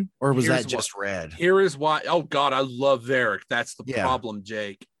bandwagon, or was that just red? Here is why. Oh God, I love Varric. That's the problem,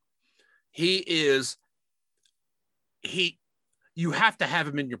 Jake. You have to have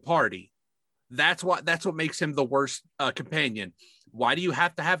him in your party. That's what makes him the worst companion. Why do you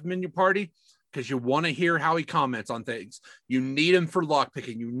have to have him in your party? Because you want to hear how he comments on things. You need him for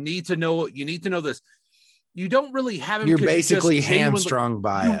lockpicking. You need to know this. You don't really have him. You're basically hamstrung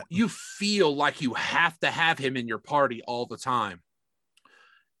by it. You feel like you have to have him in your party all the time.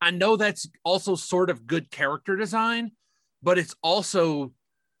 I know that's also sort of good character design, but it's also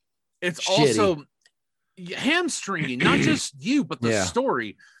hamstringing, not just you, but the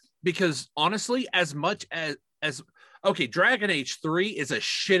story. Because honestly, as much as Dragon Age 3 is a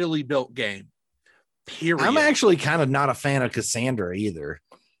shittily built game. Period. I'm actually kind of not a fan of Cassandra either.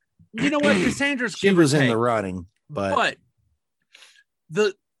 You know what? Cassandra's she was in the running, but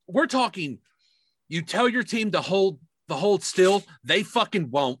we're talking. You tell your team to hold still, they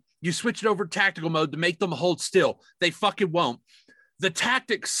fucking won't. You switch it over to tactical mode to make them hold still, they fucking won't. The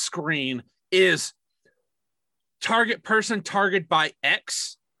tactics screen is target person targeted by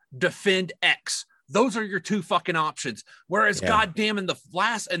X, defend X. Those are your two fucking options. Whereas goddamn in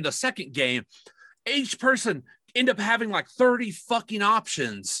the second game, each person end up having like 30 fucking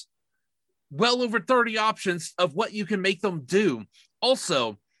options. Well over 30 options of what you can make them do.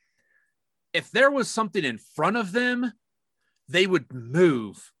 Also, if there was something in front of them, they would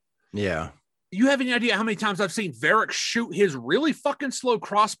move. Yeah. You have any idea how many times I've seen Varric shoot his really fucking slow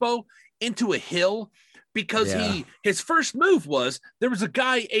crossbow into a hill? Because his first move was, there was a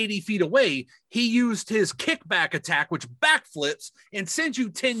guy 80 feet away. He used his kickback attack, which backflips and sends you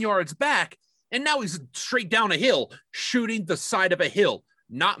 10 yards back. And now he's straight down a hill, shooting the side of a hill,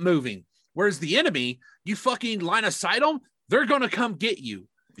 not moving. Whereas the enemy, you fucking line of sight them, they're going to come get you.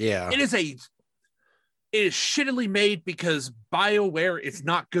 Yeah. It is shittily made because BioWare is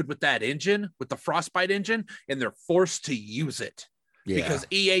not good with that engine, with the Frostbite engine, and they're forced to use it. Yeah. Because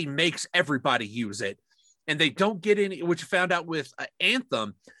EA makes everybody use it. And they don't get any, which you found out with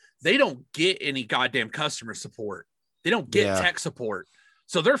Anthem, they don't get any goddamn customer support. They don't get tech support.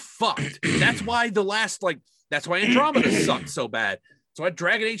 So they're fucked. That's why that's why Andromeda sucked so bad. So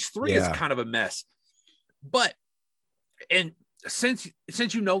Dragon Age 3 is kind of a mess. But, and since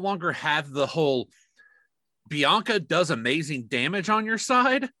you no longer have the whole Bianca does amazing damage on your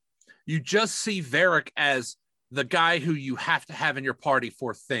side, you just see Varric as the guy who you have to have in your party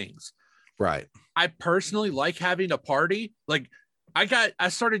for things. Right. I personally like having a party. Like I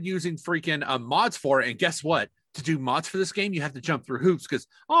started using freaking mods for it. And guess what? To do mods for this game, you have to jump through hoops because,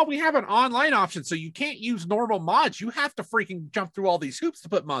 we have an online option. So you can't use normal mods. You have to freaking jump through all these hoops to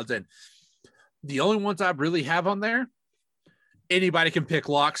put mods in. The only ones I really have on there, anybody can pick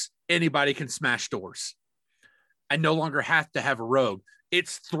locks. Anybody can smash doors. I no longer have to have a rogue.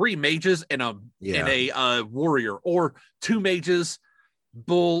 It's 3 mages and a warrior, or 2 mages,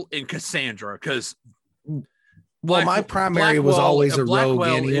 Bull, and Cassandra. Because my primary was always a rogue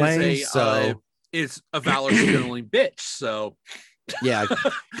anyway. Is a valor stealing bitch. So yeah,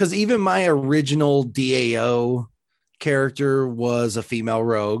 because even my original DAO character was a female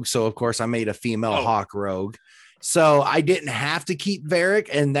rogue. So of course I made a female hawk rogue. So I didn't have to keep Varric,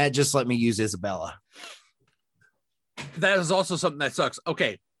 and that just let me use Isabella. That is also something that sucks.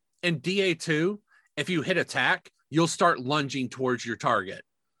 Okay, in DA2, if you hit attack, you'll start lunging towards your target.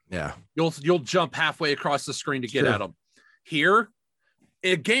 Yeah. You'll jump halfway across the screen to get Sure. at them. Here,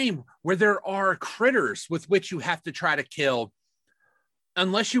 a game where there are critters with which you have to try to kill,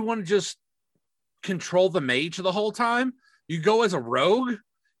 unless you want to just control the mage the whole time, you go as a rogue.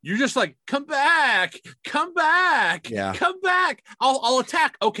 You're just like, come back, come back, come back. I'll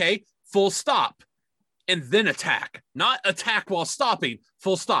attack. Okay, full stop. And then attack. Not attack while stopping.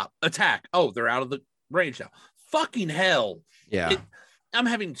 Full stop. Attack. Oh, they're out of the range now. Fucking hell. Yeah. I'm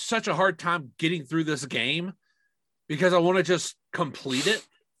having such a hard time getting through this game because I want to just complete it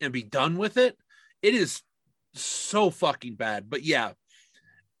and be done with it. It is so fucking bad. But yeah,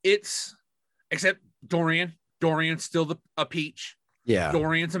 it's except Dorian. Dorian's still a peach. Yeah.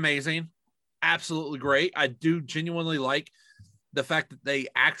 Dorian's amazing. Absolutely great. I do genuinely like the fact that they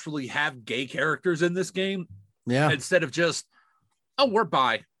actually have gay characters in this game. Yeah. Instead of just, oh, we're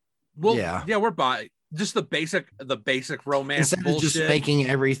bi. Well, yeah, we're bi. Just the basic romance instead bullshit. of just making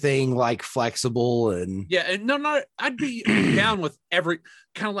everything like flexible and and no, I'd be down with every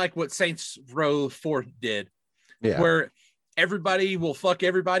kind of like what Saints Row 4 did, where everybody will fuck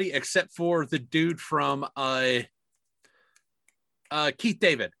everybody except for the dude from Keith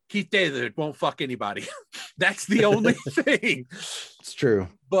David. Keith David won't fuck anybody. That's the only thing. It's true.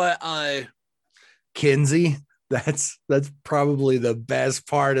 But Kinsey, that's probably the best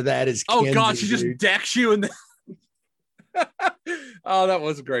part of that is oh Kinsey, god, she just decks you and oh, that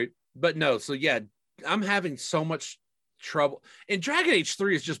was great. But no, so yeah, I'm having so much trouble. And Dragon Age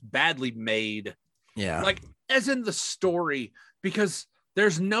 3 is just badly made. Yeah. Like as in the story, because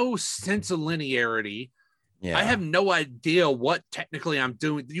there's no sense of linearity. Yeah. I have no idea what technically I'm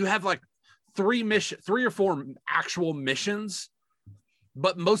doing. You have like 3 or 4 actual missions,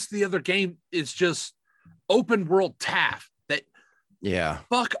 but most of the other game is just open world TAF. That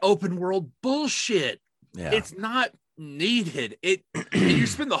fuck open world bullshit. Yeah. It's not needed. And you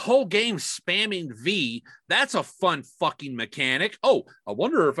spend the whole game spamming V. That's a fun fucking mechanic. Oh, I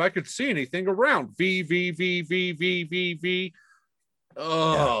wonder if I could see anything around. V, V, V, V, V, V, V.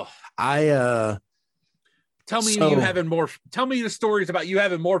 Oh, I tell me you having more. Tell me the stories about you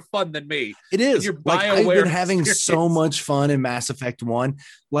having more fun than me. It is your like I've been having experience. so much fun in Mass Effect 1.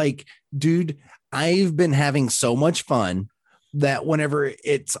 Like, dude, I've been having so much fun that whenever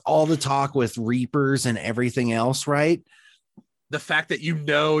it's all the talk with Reapers and everything else, right? The fact that and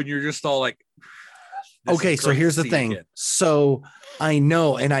you're just all like, okay, so here's the thing. Again. So I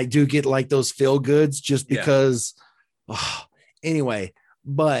know, and I do get like those feel goods just because. Anyway,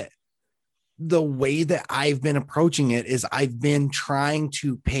 but the way that I've been approaching it is I've been trying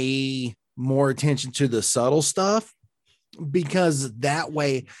to pay more attention to the subtle stuff because that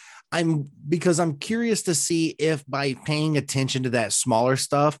way I'm curious to see if by paying attention to that smaller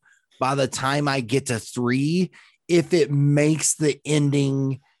stuff, by the time I get to 3, if it makes the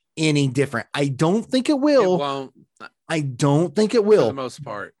ending any different. I don't think it will. It won't. I don't think it will. For the most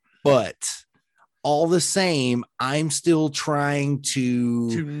part. But all the same, I'm still trying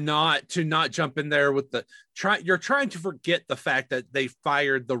to not jump in there with you're trying to forget the fact that they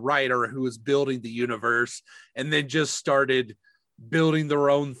fired the writer who was building the universe and then just started building their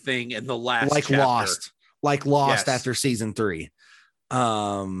own thing in the last chapter. Lost after season 3.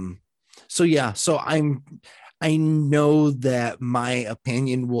 So I know that my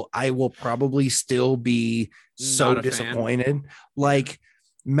opinion I will probably still be so disappointed. Like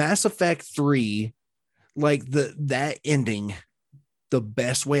Mass Effect 3, like that ending, the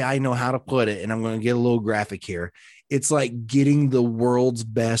best way I know how to put it, and I'm going to get a little graphic here. It's like getting the world's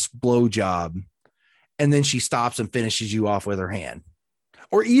best blowjob, and then she stops and finishes you off with her hand.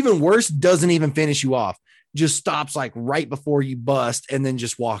 Or even worse, doesn't even finish you off. Just stops like right before you bust and then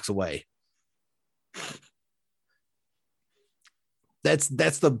just walks away. That's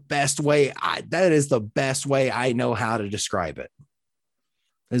the best way. That is the best way I know how to describe it.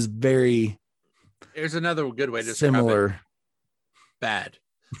 It's very. There's another good way to describe similar. It. Bad.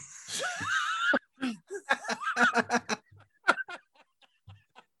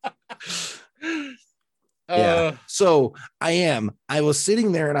 Yeah. So I was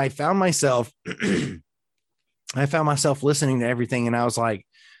sitting there and I found myself listening to everything and I was like,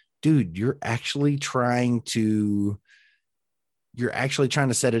 dude, you're actually trying to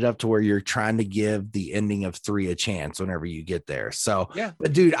set it up to where you're trying to give the ending of 3 a chance whenever you get there. So yeah,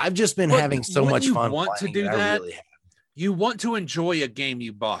 but dude, I've just been having so much fun. Want to do that? You want to enjoy a game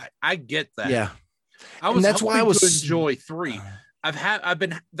you bought. I get that. Yeah. That's why I was to enjoy 3.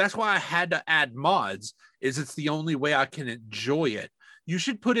 That's why I had to add mods. Is it's the only way I can enjoy it. you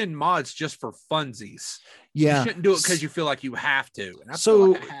should put in mods just for funsies. Yeah. You shouldn't do it because you feel like you have to. And I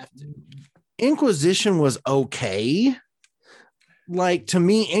So feel like I have to. Inquisition was okay. Like, to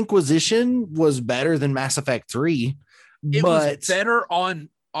me, Inquisition was better than Mass Effect 3. It but was better on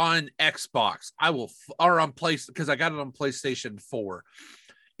Xbox. Or on PlayStation, because I got it on PlayStation 4.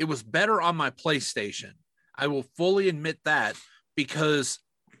 It was better on my PlayStation. I will fully admit that because,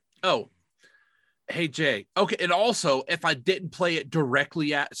 hey, Jay. Okay, and also, if I didn't play it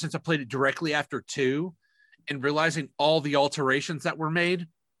since I played it directly after 2 and realizing all the alterations that were made,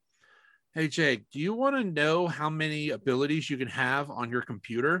 hey, Jake, do you want to know how many abilities you can have on your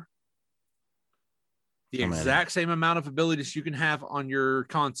computer? The exact same amount of abilities you can have on your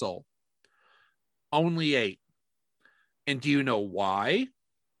console. Only 8. And do you know why?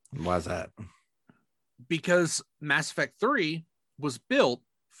 Why is that? Because Mass Effect 3 was built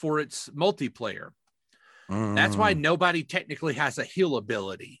for its multiplayer. That's why nobody technically has a heal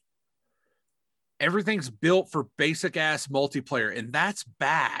ability. Everything's built for basic ass multiplayer, and that's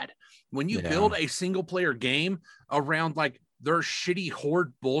bad. When you build a single player game around like their shitty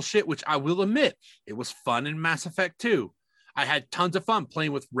horde bullshit, which I will admit, it was fun in Mass Effect 2. I had tons of fun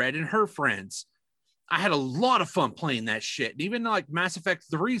playing with Red and her friends. I had a lot of fun playing that shit. And even like Mass Effect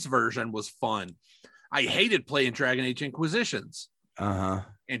 3's version was fun. I hated playing Dragon Age Inquisitions.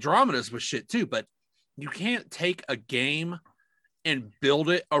 Andromeda's was shit too, but you can't take a game and build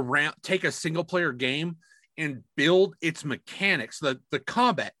it around, take a single player game and build its mechanics, the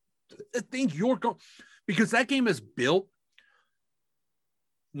combat, the thing you're going, because that game is built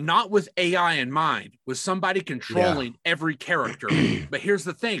not with AI in mind, with somebody controlling every character. But here's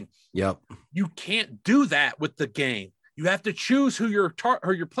the thing. You can't do that with the game. You have to choose who you're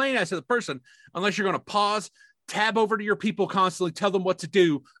playing as the person, unless you're going to pause, tab over to your people constantly, tell them what to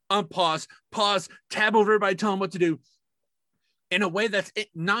do, unpause, pause, tab over everybody, tell them what to do, in a way that's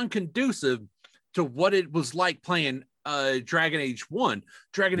non-conducive to what it was like playing Dragon Age 1.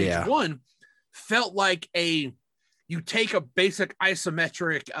 Dragon Age 1 felt like you take a basic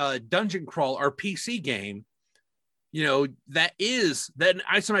isometric dungeon crawl or PC game, that an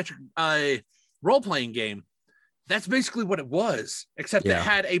isometric role-playing game. That's basically what it was, except it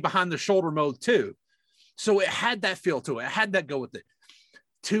had a behind-the-shoulder mode too. So it had that feel to it. It had that go with it.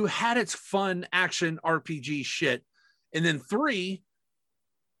 2 had its fun action RPG shit. And then 3,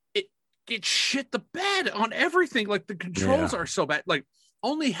 it shit the bed on everything. Like the controls are so bad. Like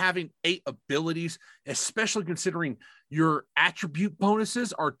only having 8 abilities, especially considering your attribute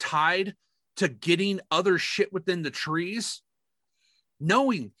bonuses are tied to getting other shit within the trees,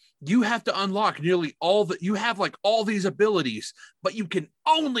 knowing you have to unlock nearly all that you have, like all these abilities, but you can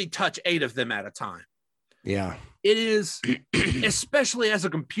only touch 8 of them at a time. Yeah. It is, especially as a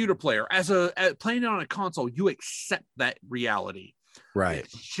computer player, as playing it on a console, you accept that reality. Right.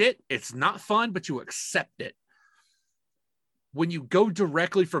 It's shit. It's not fun, but you accept it. When you go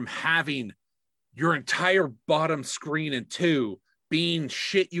directly from having your entire bottom screen in 2 being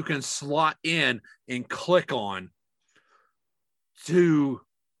shit you can slot in and click on, to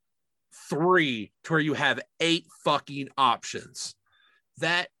 3 to where you have 8 fucking options.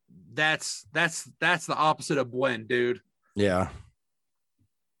 That's the opposite of Buen, dude. Yeah.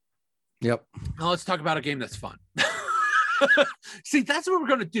 Yep. Now let's talk about a game that's fun. See, that's what we're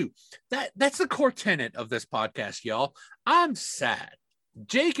going to do. That's the core tenet of this podcast, y'all. I'm sad.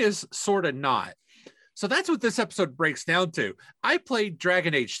 Jake is sort of not. So that's what this episode breaks down to. I played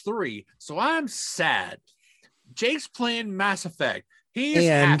Dragon Age 3, so I'm sad. Jake's playing Mass Effect. He is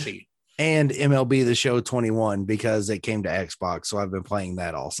happy. And MLB The Show 21 because it came to Xbox, so I've been playing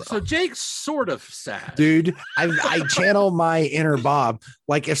that also. So Jake's sort of sad, dude. I channel my inner Bob.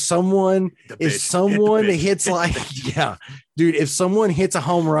 Like if someone hits like dude, if someone hits a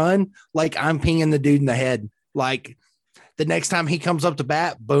home run, like I'm pinging the dude in the head. Like the next time he comes up to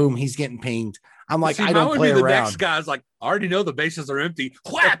bat, boom, he's getting pinged. I'm like, I don't play around. The next guy's like, I already know the bases are empty.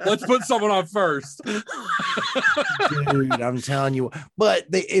 Whap! Let's put someone on first. Dude, I'm telling you. But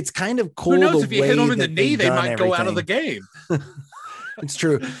it's kind of cool. Who knows, if you hit them in the knee, they might go out of the game. It's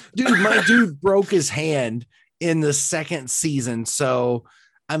true. Dude, my dude broke his hand in the second season. So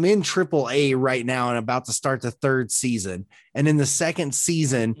I'm in AAA right now and about to start the 3rd season. And in the second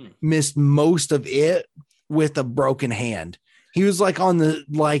season, missed most of it with a broken hand. He was like on the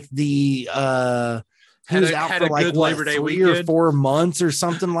he was out for like what, Labor Day 3 weekend? Or 4 months or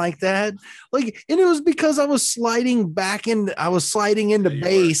something like that. Like, and it was because I was sliding into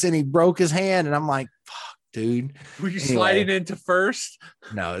base and he broke his hand. And I'm like, fuck, dude. Were you sliding into first?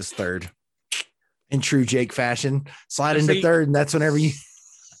 No, it's 3rd. In true Jake fashion. Slide into 3rd, and that's whenever you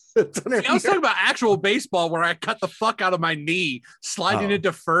I was talking about actual baseball where I cut the fuck out of my knee sliding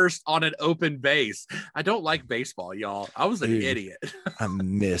into first on an open base. I don't like baseball, y'all. I was an idiot. I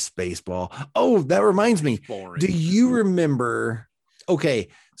miss baseball. Oh, that reminds me. Do you remember? Okay,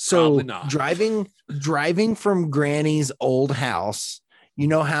 so driving from Granny's old house, you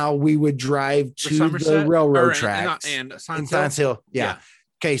know how we would drive to the railroad tracks and Science Hill? Yeah.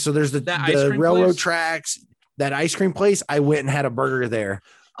 Okay, so there's the railroad tracks, that ice cream place. I went and had a burger there.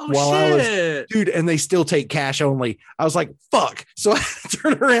 Oh, shit. Dude, and they still take cash only. I was like, fuck. So I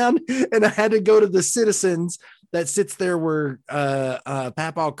turned around and I had to go to the Citizens that sits there where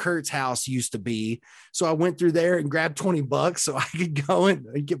Papaw Kurt's house used to be. So I went through there and grabbed $20 so I could go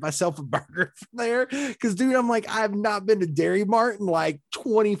and get myself a burger from there. Because, dude, I'm like, I have not been to Dairy Mart in like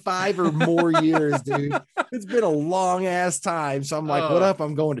 25 or more years, dude. It's been a long ass time. So I'm like, what up?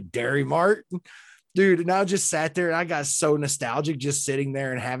 I'm going to Dairy Mart. Dude, and I just sat there and I got so nostalgic just sitting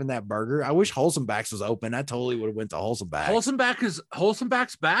there and having that burger. I wish Wholesome Backs was open. I totally would have went to Wholesome Backs. Wholesome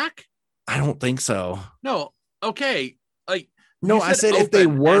Backs back? I don't think so. No. Okay. No, I said if they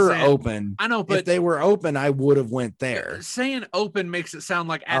were open. I know, but if they were open, I would have went there. Saying open makes it sound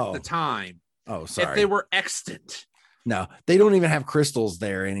like at the time. Oh, sorry. If they were extant. No, they don't even have Crystals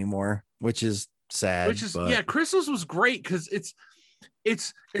there anymore, which is sad. Crystals was great because it's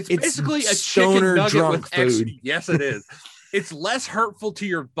basically a chicken nugget with food. Yes, it is. It's less hurtful to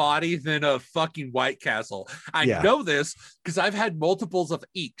your body than a fucking White Castle. I know this because I've had multiples of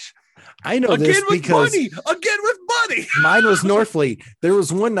each. I know this because again with money. Mine was Northfleet. There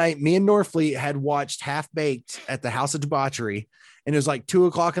was one night me and Northfleet had watched Half Baked at the House of Debauchery, and it was like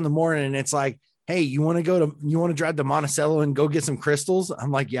 2:00 in the morning, and it's like, hey, you want to drive to Monticello and go get some crystals?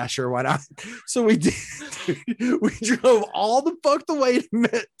 I'm like, yeah, sure, why not? So we did. We drove all the fuck the way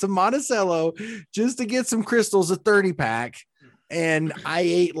to Monticello just to get some crystals, a 30-pack. And I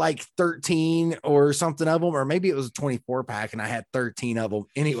ate like 13 or something of them, or maybe it was a 24-pack and I had 13 of them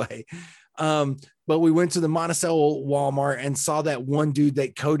anyway. But we went to the Monticello Walmart and saw that one dude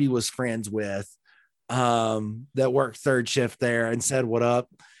that Cody was friends with that worked third shift there and said, what up?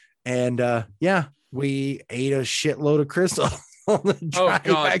 And we ate a shitload of crystal on the drive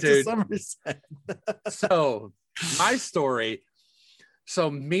back to Somerset. So my story. So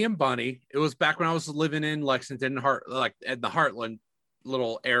me and Bunny, it was back when I was living in Lexington, like at the Heartland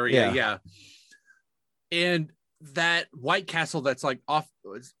little area. Yeah. And that White Castle that's like off.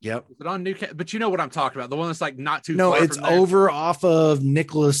 Yep. Is it on Newcastle? But you know what I'm talking about. The one that's like not too far. No, it's over off of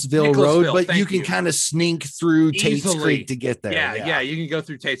Nicholasville Road, but you can kind of sneak through Tate's Creek to get there. Yeah. You can go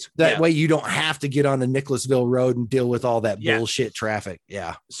through Tate's Creek. That way you don't have to get on the Nicholasville Road and deal with all that bullshit traffic.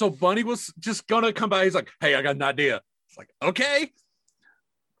 Yeah. So Bunny was just going to come by. He's like, hey, I got an idea. It's like, okay.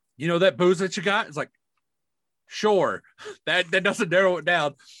 You know that booze that you got? It's like, sure. That doesn't narrow it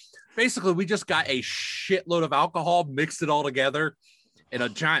down. Basically, we just got a shitload of alcohol, mixed it all together in a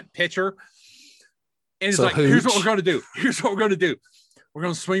giant pitcher. And it's like, here's what we're going to do. We're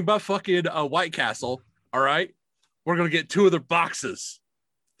going to swing by fucking White Castle. All right. We're going to get 2 other boxes.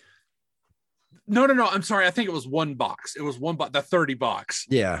 No. I'm sorry. I think it was 1 box. It was 1 box, the 30 box.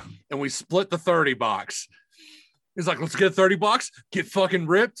 Yeah. And we split the 30 box. He's like, let's get a 30 bucks, get fucking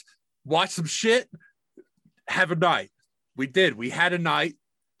ripped, watch some shit, have a night. We did. We had a night.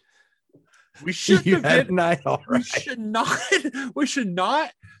 We should have had a night. All right. We should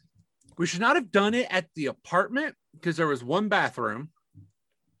not have done it at the apartment because there was 1 bathroom.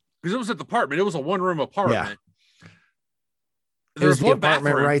 Because it was at the apartment. It was a 1-room apartment. Yeah. There was one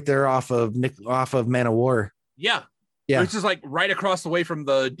apartment bathroom right there off of Man of War. Yeah. Yeah, it's just like right across the way from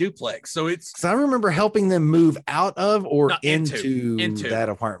the duplex. So it's because I remember helping them move out of or into that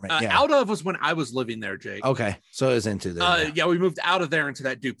apartment. Out of was when I was living there, Jake. Okay, so it was into there. Yeah, we moved out of there into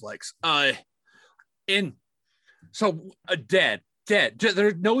that duplex. And so dead.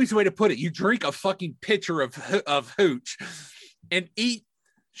 There's no easy way to put it. You drink a fucking pitcher of hooch and eat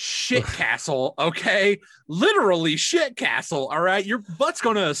shit castle, okay? Literally shit castle, all right? Your butt's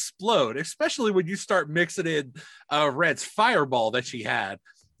gonna explode, especially when you start mixing in Red's fireball that she had.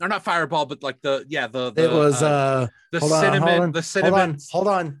 Or not fireball, but like the cinnamon.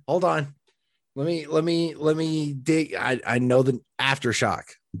 Hold on. Let me dig. I know the Aftershock.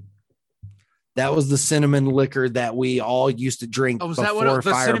 That was the cinnamon liquor that we all used to drink. Oh, was that what the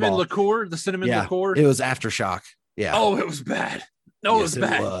fireball. Cinnamon liqueur? The cinnamon liqueur? It was Aftershock. Yeah. Oh, it was bad. No, yes, it was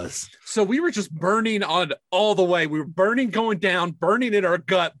bad. It was. So we were just burning on all the way. We were burning going down, burning in our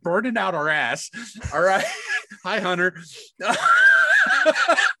gut, burning out our ass. All right. Hi, Hunter.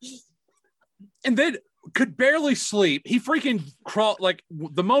 And then could barely sleep. He freaking crawled like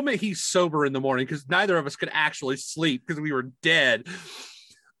the moment he's sober in the morning, because neither of us could actually sleep because we were dead.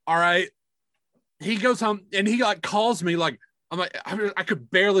 All right. He goes home and he like calls me like, I'm like, I could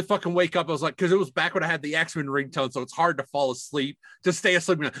barely fucking wake up. I was like, because it was back when I had the X-Men ringtone, so it's hard to fall asleep, to stay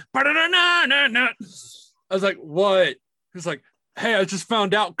asleep. I was like, what? He's like, hey, I just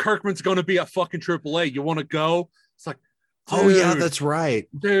found out Kirkman's going to be at fucking AAA. You want to go? It's like, oh yeah, that's right.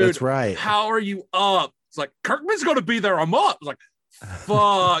 Dude, that's right. How are you up? It's like, Kirkman's going to be there. I'm up. It's like,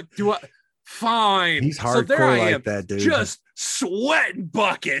 fuck. Fine. He's hardcore so there I am, like that, dude. Just sweating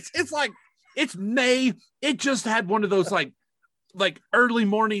buckets. It's like, it's May. It just had one of those like early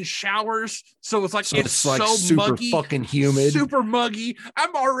morning showers. So it's like, it's like so super muggy, fucking humid, super muggy.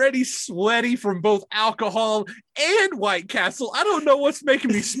 I'm already sweaty from both alcohol and White Castle. I don't know what's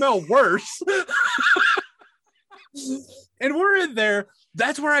making me smell worse. And we're in there.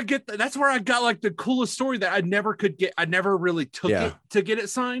 That's where I got like the coolest story that I never could get. I never really took it to get it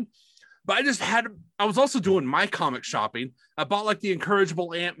signed. But I was also doing my comic shopping. I bought like the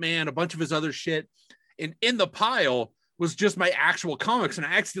Incorrigible Ant-Man, a bunch of his other shit. And in the pile was just my actual comics. And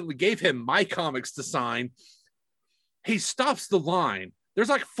I accidentally gave him my comics to sign. He stops the line. There's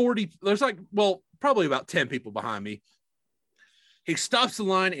probably about 10 people behind me. He stops the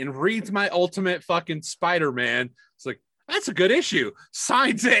line and reads my Ultimate fucking Spider-Man. It's like, that's a good issue.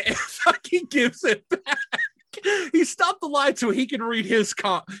 Signs it and fucking gives it back. He stopped the line so he can read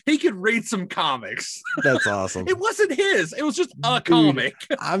he could read some comics. That's awesome. It wasn't his. It was just a comic.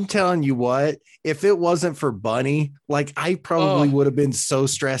 I'm telling you what, if it wasn't for Bunny, like I probably would have been so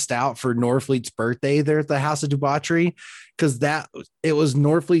stressed out for Norfleet's birthday there at the House of Debauchery, because it was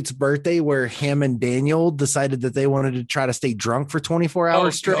Norfleet's birthday where him and Daniel decided that they wanted to try to stay drunk for 24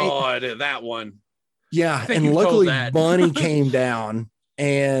 hours straight. God, that one. Yeah, and luckily Bunny came down,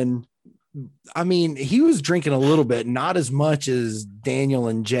 and I mean, he was drinking a little bit, not as much as Daniel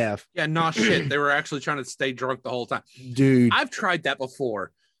and Jeff. Yeah, no shit. They were actually trying to stay drunk the whole time. Dude, I've tried that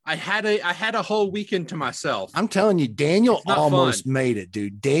before. I had a whole weekend to myself. I'm telling you, Daniel almost made it,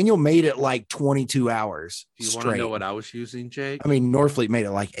 dude. Daniel made it like 22 hours. Do you want to know what I was using, Jake? I mean, Norfleet made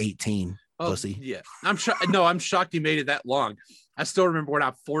it like 18. Pussy. Yeah. I'm shocked he made it that long. I still remember when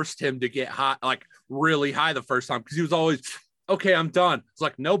I forced him to get high, like really high the first time, because he was always, okay, I'm done. It's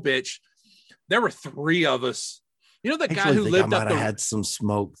like, no, bitch. There were 3 of us. You know, that guy who lived up had some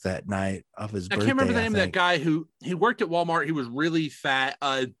smoke that night of his birthday. I can't remember the name of that guy who he worked at Walmart. He was really fat.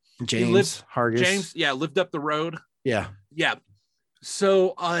 James Hargis. James, yeah, lived up the road. Yeah. Yeah.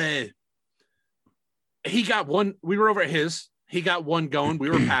 So he got one. We were over at his. He got one going. We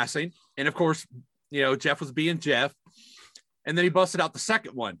were passing. And of course, you know, Jeff was being Jeff. And then he busted out the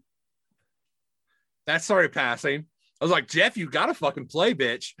second one. That started passing. I was like, Jeff, you got to fucking play,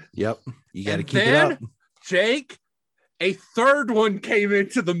 bitch. Yep. You got to keep it up. Jake, a third one came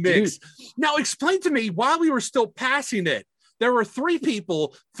into the mix. Dude. Now explain to me why we were still passing it. There were 3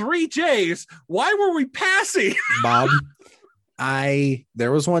 people, 3 J's. Why were we passing? Bob,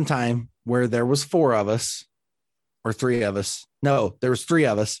 there was one time where there was 4 of us or 3 of us. No, there was 3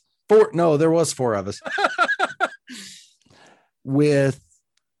 of us. 4. No, there was 4 of us. With,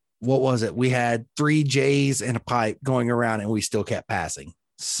 what was it? We had 3 J's and a pipe going around, and we still kept passing.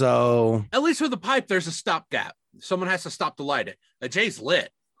 So at least with the pipe, there's a stopgap. Someone has to stop to light it. A J's lit.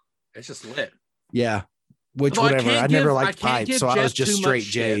 It's just lit. Yeah. Which, although whatever. I never liked pipes, so I was just straight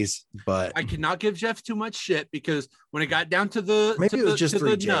J's. But I cannot give Jeff too much shit, because when it got down to the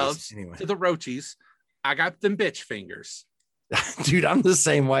nubs, anyway, to the roaches, I got them bitch fingers. Dude, I'm the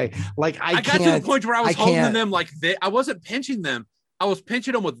same way. Like I got to the point where I was holding them like this. I wasn't pinching them. I was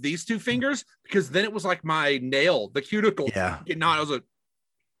pinching them with these 2 fingers, because then it was like my nail, the cuticle. Yeah. I was like,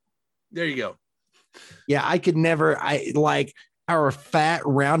 there you go. Yeah, I could never. I like our fat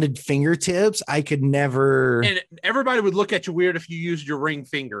rounded fingertips. I could never. And everybody would look at you weird if you used your ring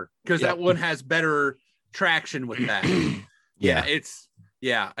finger, because that one has better traction with that.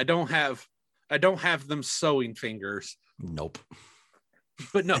 I don't have them sewing fingers. Nope.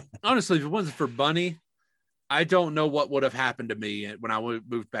 But no, honestly, if it wasn't for Bunny, I don't know what would have happened to me when I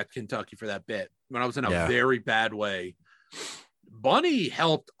moved back to Kentucky for that bit, when I was in a very bad way. Bunny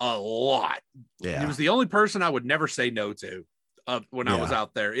helped a lot. Yeah. He was the only person I would never say no to when I was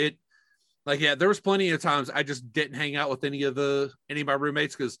out there. There was plenty of times I just didn't hang out with any of my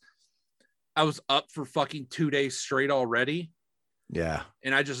roommates, because I was up for fucking 2 days straight already. Yeah.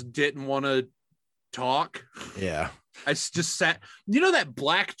 And I just didn't want to talk. Yeah. I just sat, that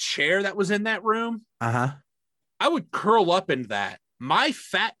black chair that was in that room? Uh-huh. I would curl up into that. My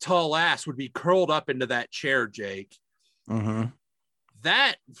fat, tall ass would be curled up into that chair, Jake. Mm-hmm.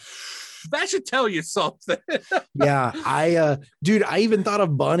 That should tell you something. Yeah. I even thought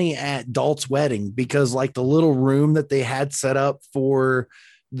of Bunny at Dalt's wedding, because like the little room that they had set up for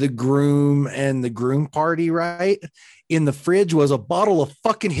the groom and the groom party, right? In the fridge was a bottle of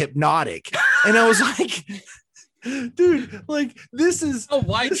fucking Hypnotic. And I was like, dude, like this is how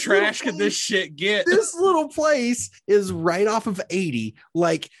white trash could this shit get? This little place is right off of 80.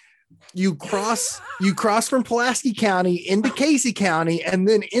 Like you cross from Pulaski County into Casey County and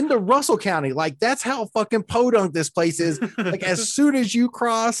then into Russell County. Like that's how fucking podunk this place is. Like as soon as you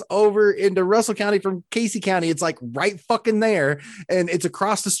cross over into Russell County from Casey County, it's like right fucking there, and it's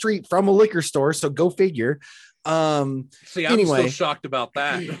across the street from a liquor store. So go figure. See, I'm still shocked about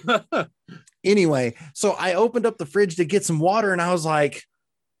that. Anyway, so I opened up the fridge to get some water, and I was like,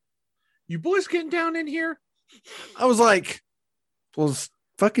 "You boys getting down in here?" I was like, "Well,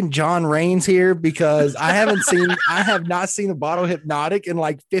 fucking John Raines here," because I have not seen a bottle of Hypnotic in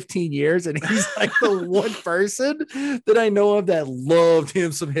like 15 years, and he's like the one person that I know of that loved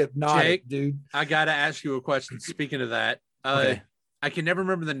him some Hypnotic, Jake, dude. I gotta ask you a question. Speaking of that, okay. I can never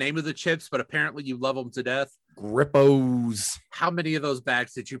remember the name of the chips, but apparently you love them to death. Grippos. How many of those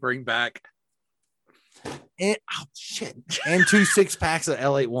bags did you bring back? And oh shit, and 2 6-packs of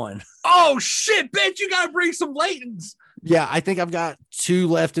L81. Oh shit, bitch! You gotta bring some Laytons. Yeah, I think I've got 2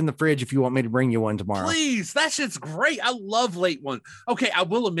 left in the fridge. If you want me to bring you one tomorrow, please. That shit's great. I love late ones. Okay, I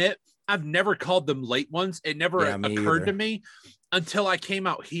will admit I've never called them late ones. It never occurred to me until I came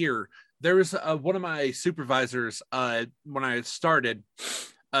out here. There was one of my supervisors when I started.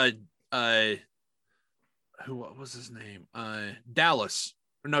 What was his name? Dallas.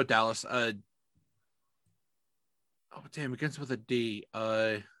 No, Dallas. Oh damn, it begins with a D.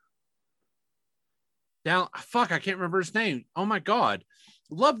 Fuck, I can't remember his name. Oh my god.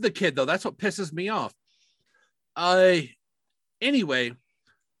 Love the kid though. That's what pisses me off. Anyway,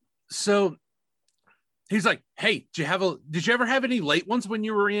 so he's like, "Hey, did you ever have any late ones when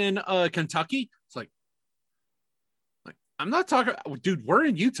you were in Kentucky?" It's like I'm not talking, dude, we're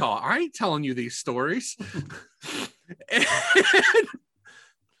in Utah. I ain't telling you these stories. and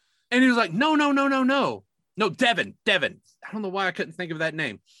he was like, no, Devin. I don't know why I couldn't think of that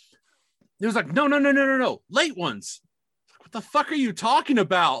name. He was like, no, late ones. What the fuck are you talking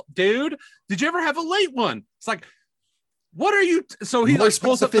about, dude? Did you ever have a late one? It's like, what are you? So he like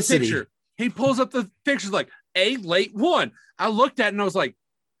pulls up the picture. He pulls up the pictures like a late one. I looked at it and I was like,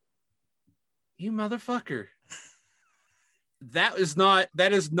 you motherfucker. That is not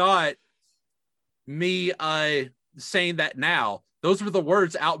me saying that now. Those were the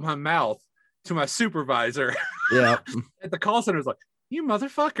words out my mouth to my supervisor. Yeah. At the call center. Was like, you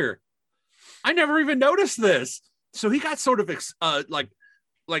motherfucker. I never even noticed this. So he got sort of like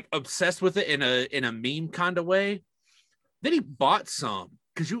obsessed with it in a meme kind of way. Then he bought some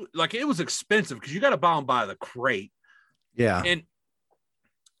because it was expensive because you got to buy them by the crate. Yeah. And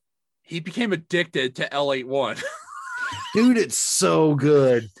he became addicted to L81. Dude, it's so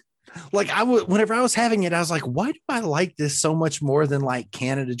good. Like whenever I was having it, I was like, why do I like this so much more than like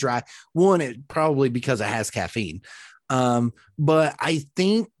Canada Dry? One, it probably because it has caffeine. But I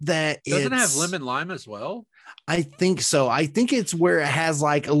think that doesn't it have lemon lime as well? I think so. I think it's where it has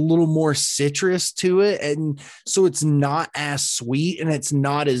like a little more citrus to it, and so it's not as sweet and it's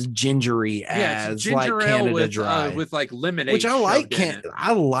not as gingery as like Canada Dry with like lemonade, which I like.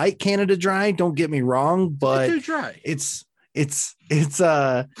 I like Canada Dry. Don't get me wrong, but it's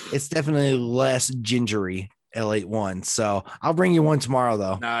definitely less gingery. L81. So I'll bring you one tomorrow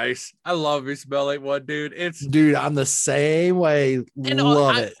though. Nice. I love me some L81, dude. Dude, I'm the same way.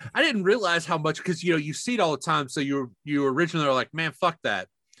 Love it. I didn't realize how much, because you see it all the time. So you originally are like, man, fuck that.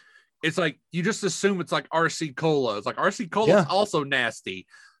 It's like you just assume it's like RC Cola. It's like RC Cola is also nasty.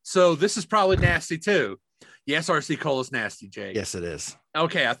 So this is probably nasty too. Yes, RC Cola is nasty, Jake. Yes, it is.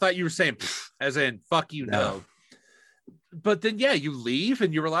 Okay, I thought you were saying as in fuck you, no. But then you leave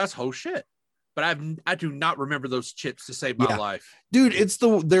and you realize, oh shit. But I do not remember those chips to save my life. Dude,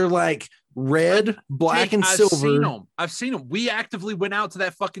 they're like red, black, and silver. I've seen them. We actively went out to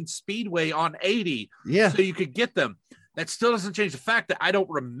that fucking Speedway on 80 so you could get them. That still doesn't change the fact that I don't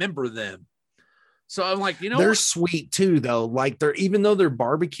remember them. So I'm like, they're sweet too, though. Like even though they're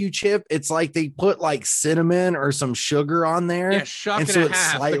barbecue chip, it's like they put like cinnamon or some sugar on there. Yeah, shuck and a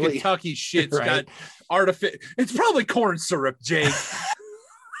half. The Kentucky shit's got artificial. It's probably corn syrup, Jake.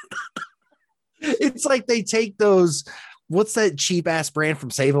 It's like they take those, what's that cheap ass brand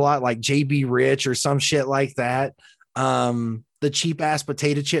from Save a Lot, like JB Rich or some shit like that. The cheap ass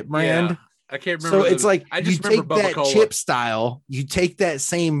potato chip brand. Yeah, I can't remember. So it's like I just you take that chip style, you take that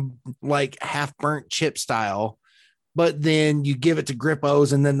same like half burnt chip style, but then you give it to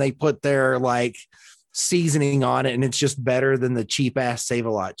Grippos and then they put their like seasoning on it and it's just better than the cheap ass Save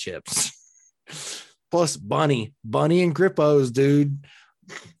a Lot chips. Plus Bunny and Grippos, dude.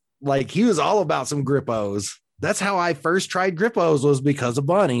 Like he was all about some Grippos. That's how I first tried Grippos, was because of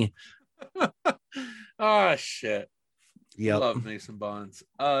Bunny. Oh shit. Yep. Love me some buns.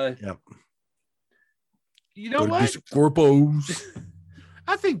 Yep. You know what? Grippos.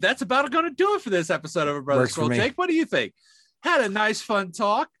 I think that's about going to do it for this episode of A Brother Works for Scroll. me. Jake, what do you think? Had a nice, fun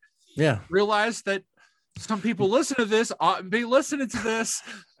talk. Yeah. Realized that some people listen to this oughtn't be listening to this.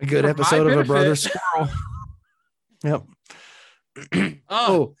 A good for episode my of A Brother benefit. Squirrel. Yep.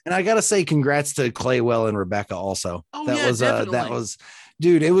 Oh, and I gotta say, congrats to Claywell and Rebecca also. Oh, That yeah, was definitely. that was,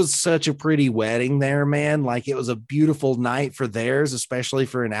 dude, it was such a pretty wedding there, man. Like it was a beautiful night for theirs, especially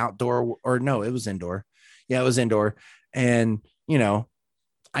for an outdoor, or no, it was indoor. Yeah, it was indoor. And you know,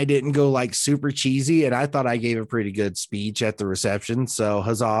 I didn't go like super cheesy, and I thought I gave a pretty good speech at the reception. So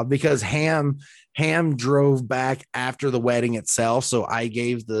huzzah, because Ham drove back after the wedding itself. So I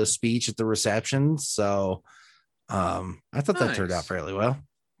gave the speech at the reception. So I thought that turned out fairly well,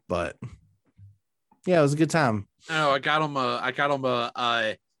 but yeah, it was a good time. Oh, I got him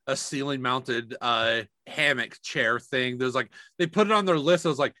a ceiling mounted hammock chair thing. There's like, they put it on their list. I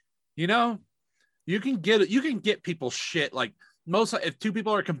was like, you know, you can get people shit. Like most, if two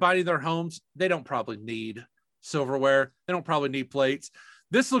people are combining their homes, they don't probably need silverware. They don't probably need plates.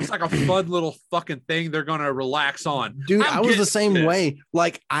 This looks like a fun little fucking thing they're going to relax on. Dude, I was the same way.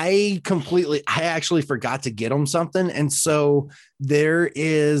 Like I actually forgot to get them something. And so there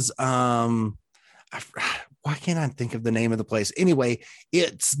is, why can't I think of the name of the place? Anyway,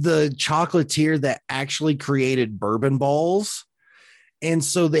 it's the chocolatier that actually created bourbon balls. And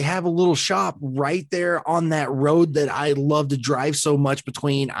so they have a little shop right there on that road that I love to drive so much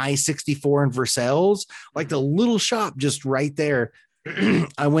between I-64 and Versailles, like the little shop just right there.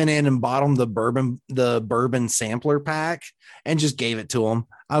 I went in and bought him the bourbon sampler pack and just gave it to him.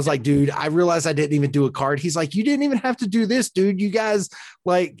 I was like, dude, I realized I didn't even do a card. He's like, you didn't even have to do this, dude. You guys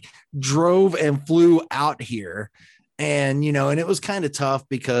like drove and flew out here. And, you know, and it was kind of tough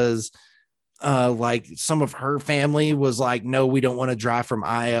because like some of her family was like, no, we don't want to drive from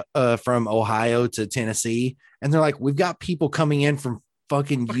Ohio to Tennessee. And they're like, we've got people coming in from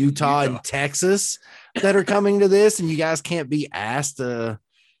fucking Utah and Texas that are coming to this, and you guys can't be asked to,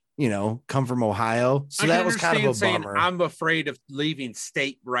 you know, come from Ohio. So that was kind of a bummer. I'm afraid of leaving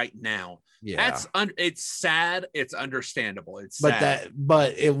state right now. Yeah, it's sad. It's understandable. It's sad.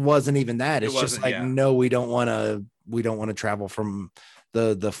 but it wasn't even that. It's just like, no, we don't want to travel from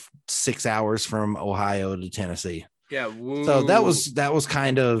the 6 hours from Ohio to Tennessee. Yeah. Woo. So that was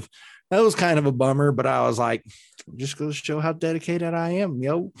kind of a bummer, but I was like, just goes to show how dedicated I am,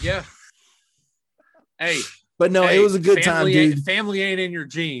 yo. Yeah. Hey, but no, it was a good time, dude. Family ain't in your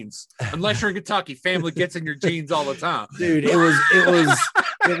genes unless you're in Kentucky. Family gets in your genes all the time, dude. It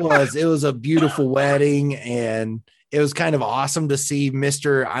was a beautiful wedding, and it was kind of awesome to see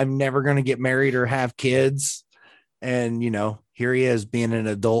Mr. I'm never going to get married or have kids, and you know, here he is being an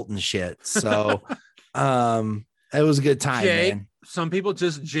adult and shit. So, it was a good time, Jake, man. Some people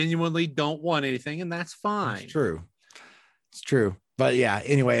just genuinely don't want anything, and that's fine. It's true. But yeah,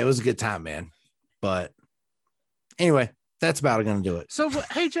 anyway, it was a good time, man. But anyway, that's about going to do it. So,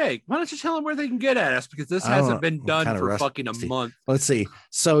 hey, Jake, why don't you tell them where they can get at us? Because this hasn't been done for fucking a month. Let's see.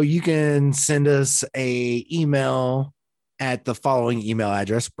 So you can send us a email at the following email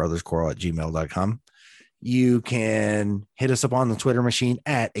address, brothersquarrel@gmail.com. You can hit us up on the Twitter machine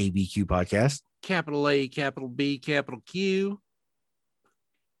at ABQ Podcast. Capital A, capital B, capital Q.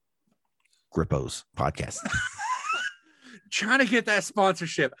 Grippos Podcast. Trying to get that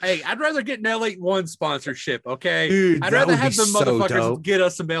sponsorship. Hey, I'd rather get an L81 sponsorship, okay? Dude, I'd rather have them so motherfuckers dope. get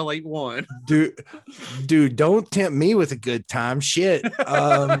us some L81. Dude, don't tempt me with a good time. Shit.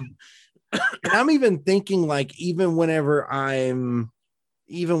 And I'm even thinking like even whenever I'm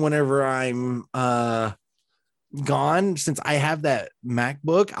gone, since I have that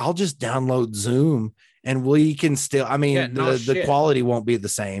MacBook, I'll just download Zoom and we can still, I mean, the quality won't be the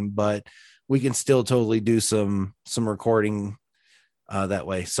same, but we can still totally do some recording that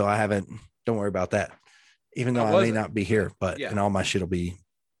way. So don't worry about that, even though I may not be here, but and all my shit will be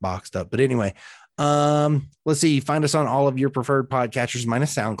boxed up. But anyway, let's see. Find us on all of your preferred podcatchers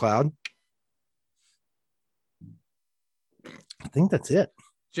minus SoundCloud. I think that's it.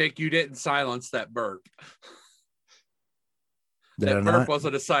 Jake, you didn't silence that burp. Did that I burp not?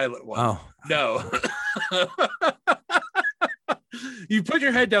 wasn't a silent one. Oh, no. You put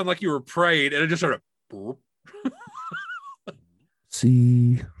your head down like you were praying, and it just sort of. Boop.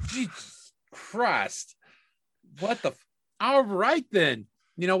 See. Jesus Christ. What the? All right, then.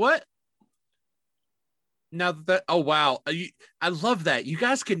 You know what? Now that, oh, wow. I love that. You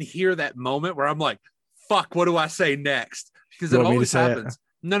guys can hear that moment where I'm like, fuck, what do I say next? because You it want me to always say it? happens.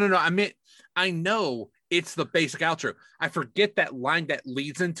 No. I mean, I know it's the basic outro. I forget that line that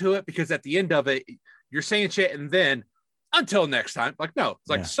leads into it because at the end of it, you're saying shit and then until next time. Like, no, it's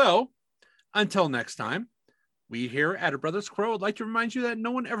like, so until next time, we here at A Brothers Crow would like to remind you that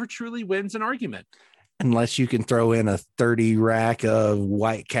no one ever truly wins an argument. Unless you can throw in a 30 rack of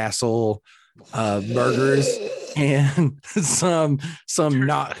White Castle burgers and some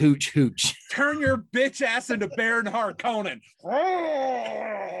not hooch. Turn your bitch ass into Baron Harkonnen.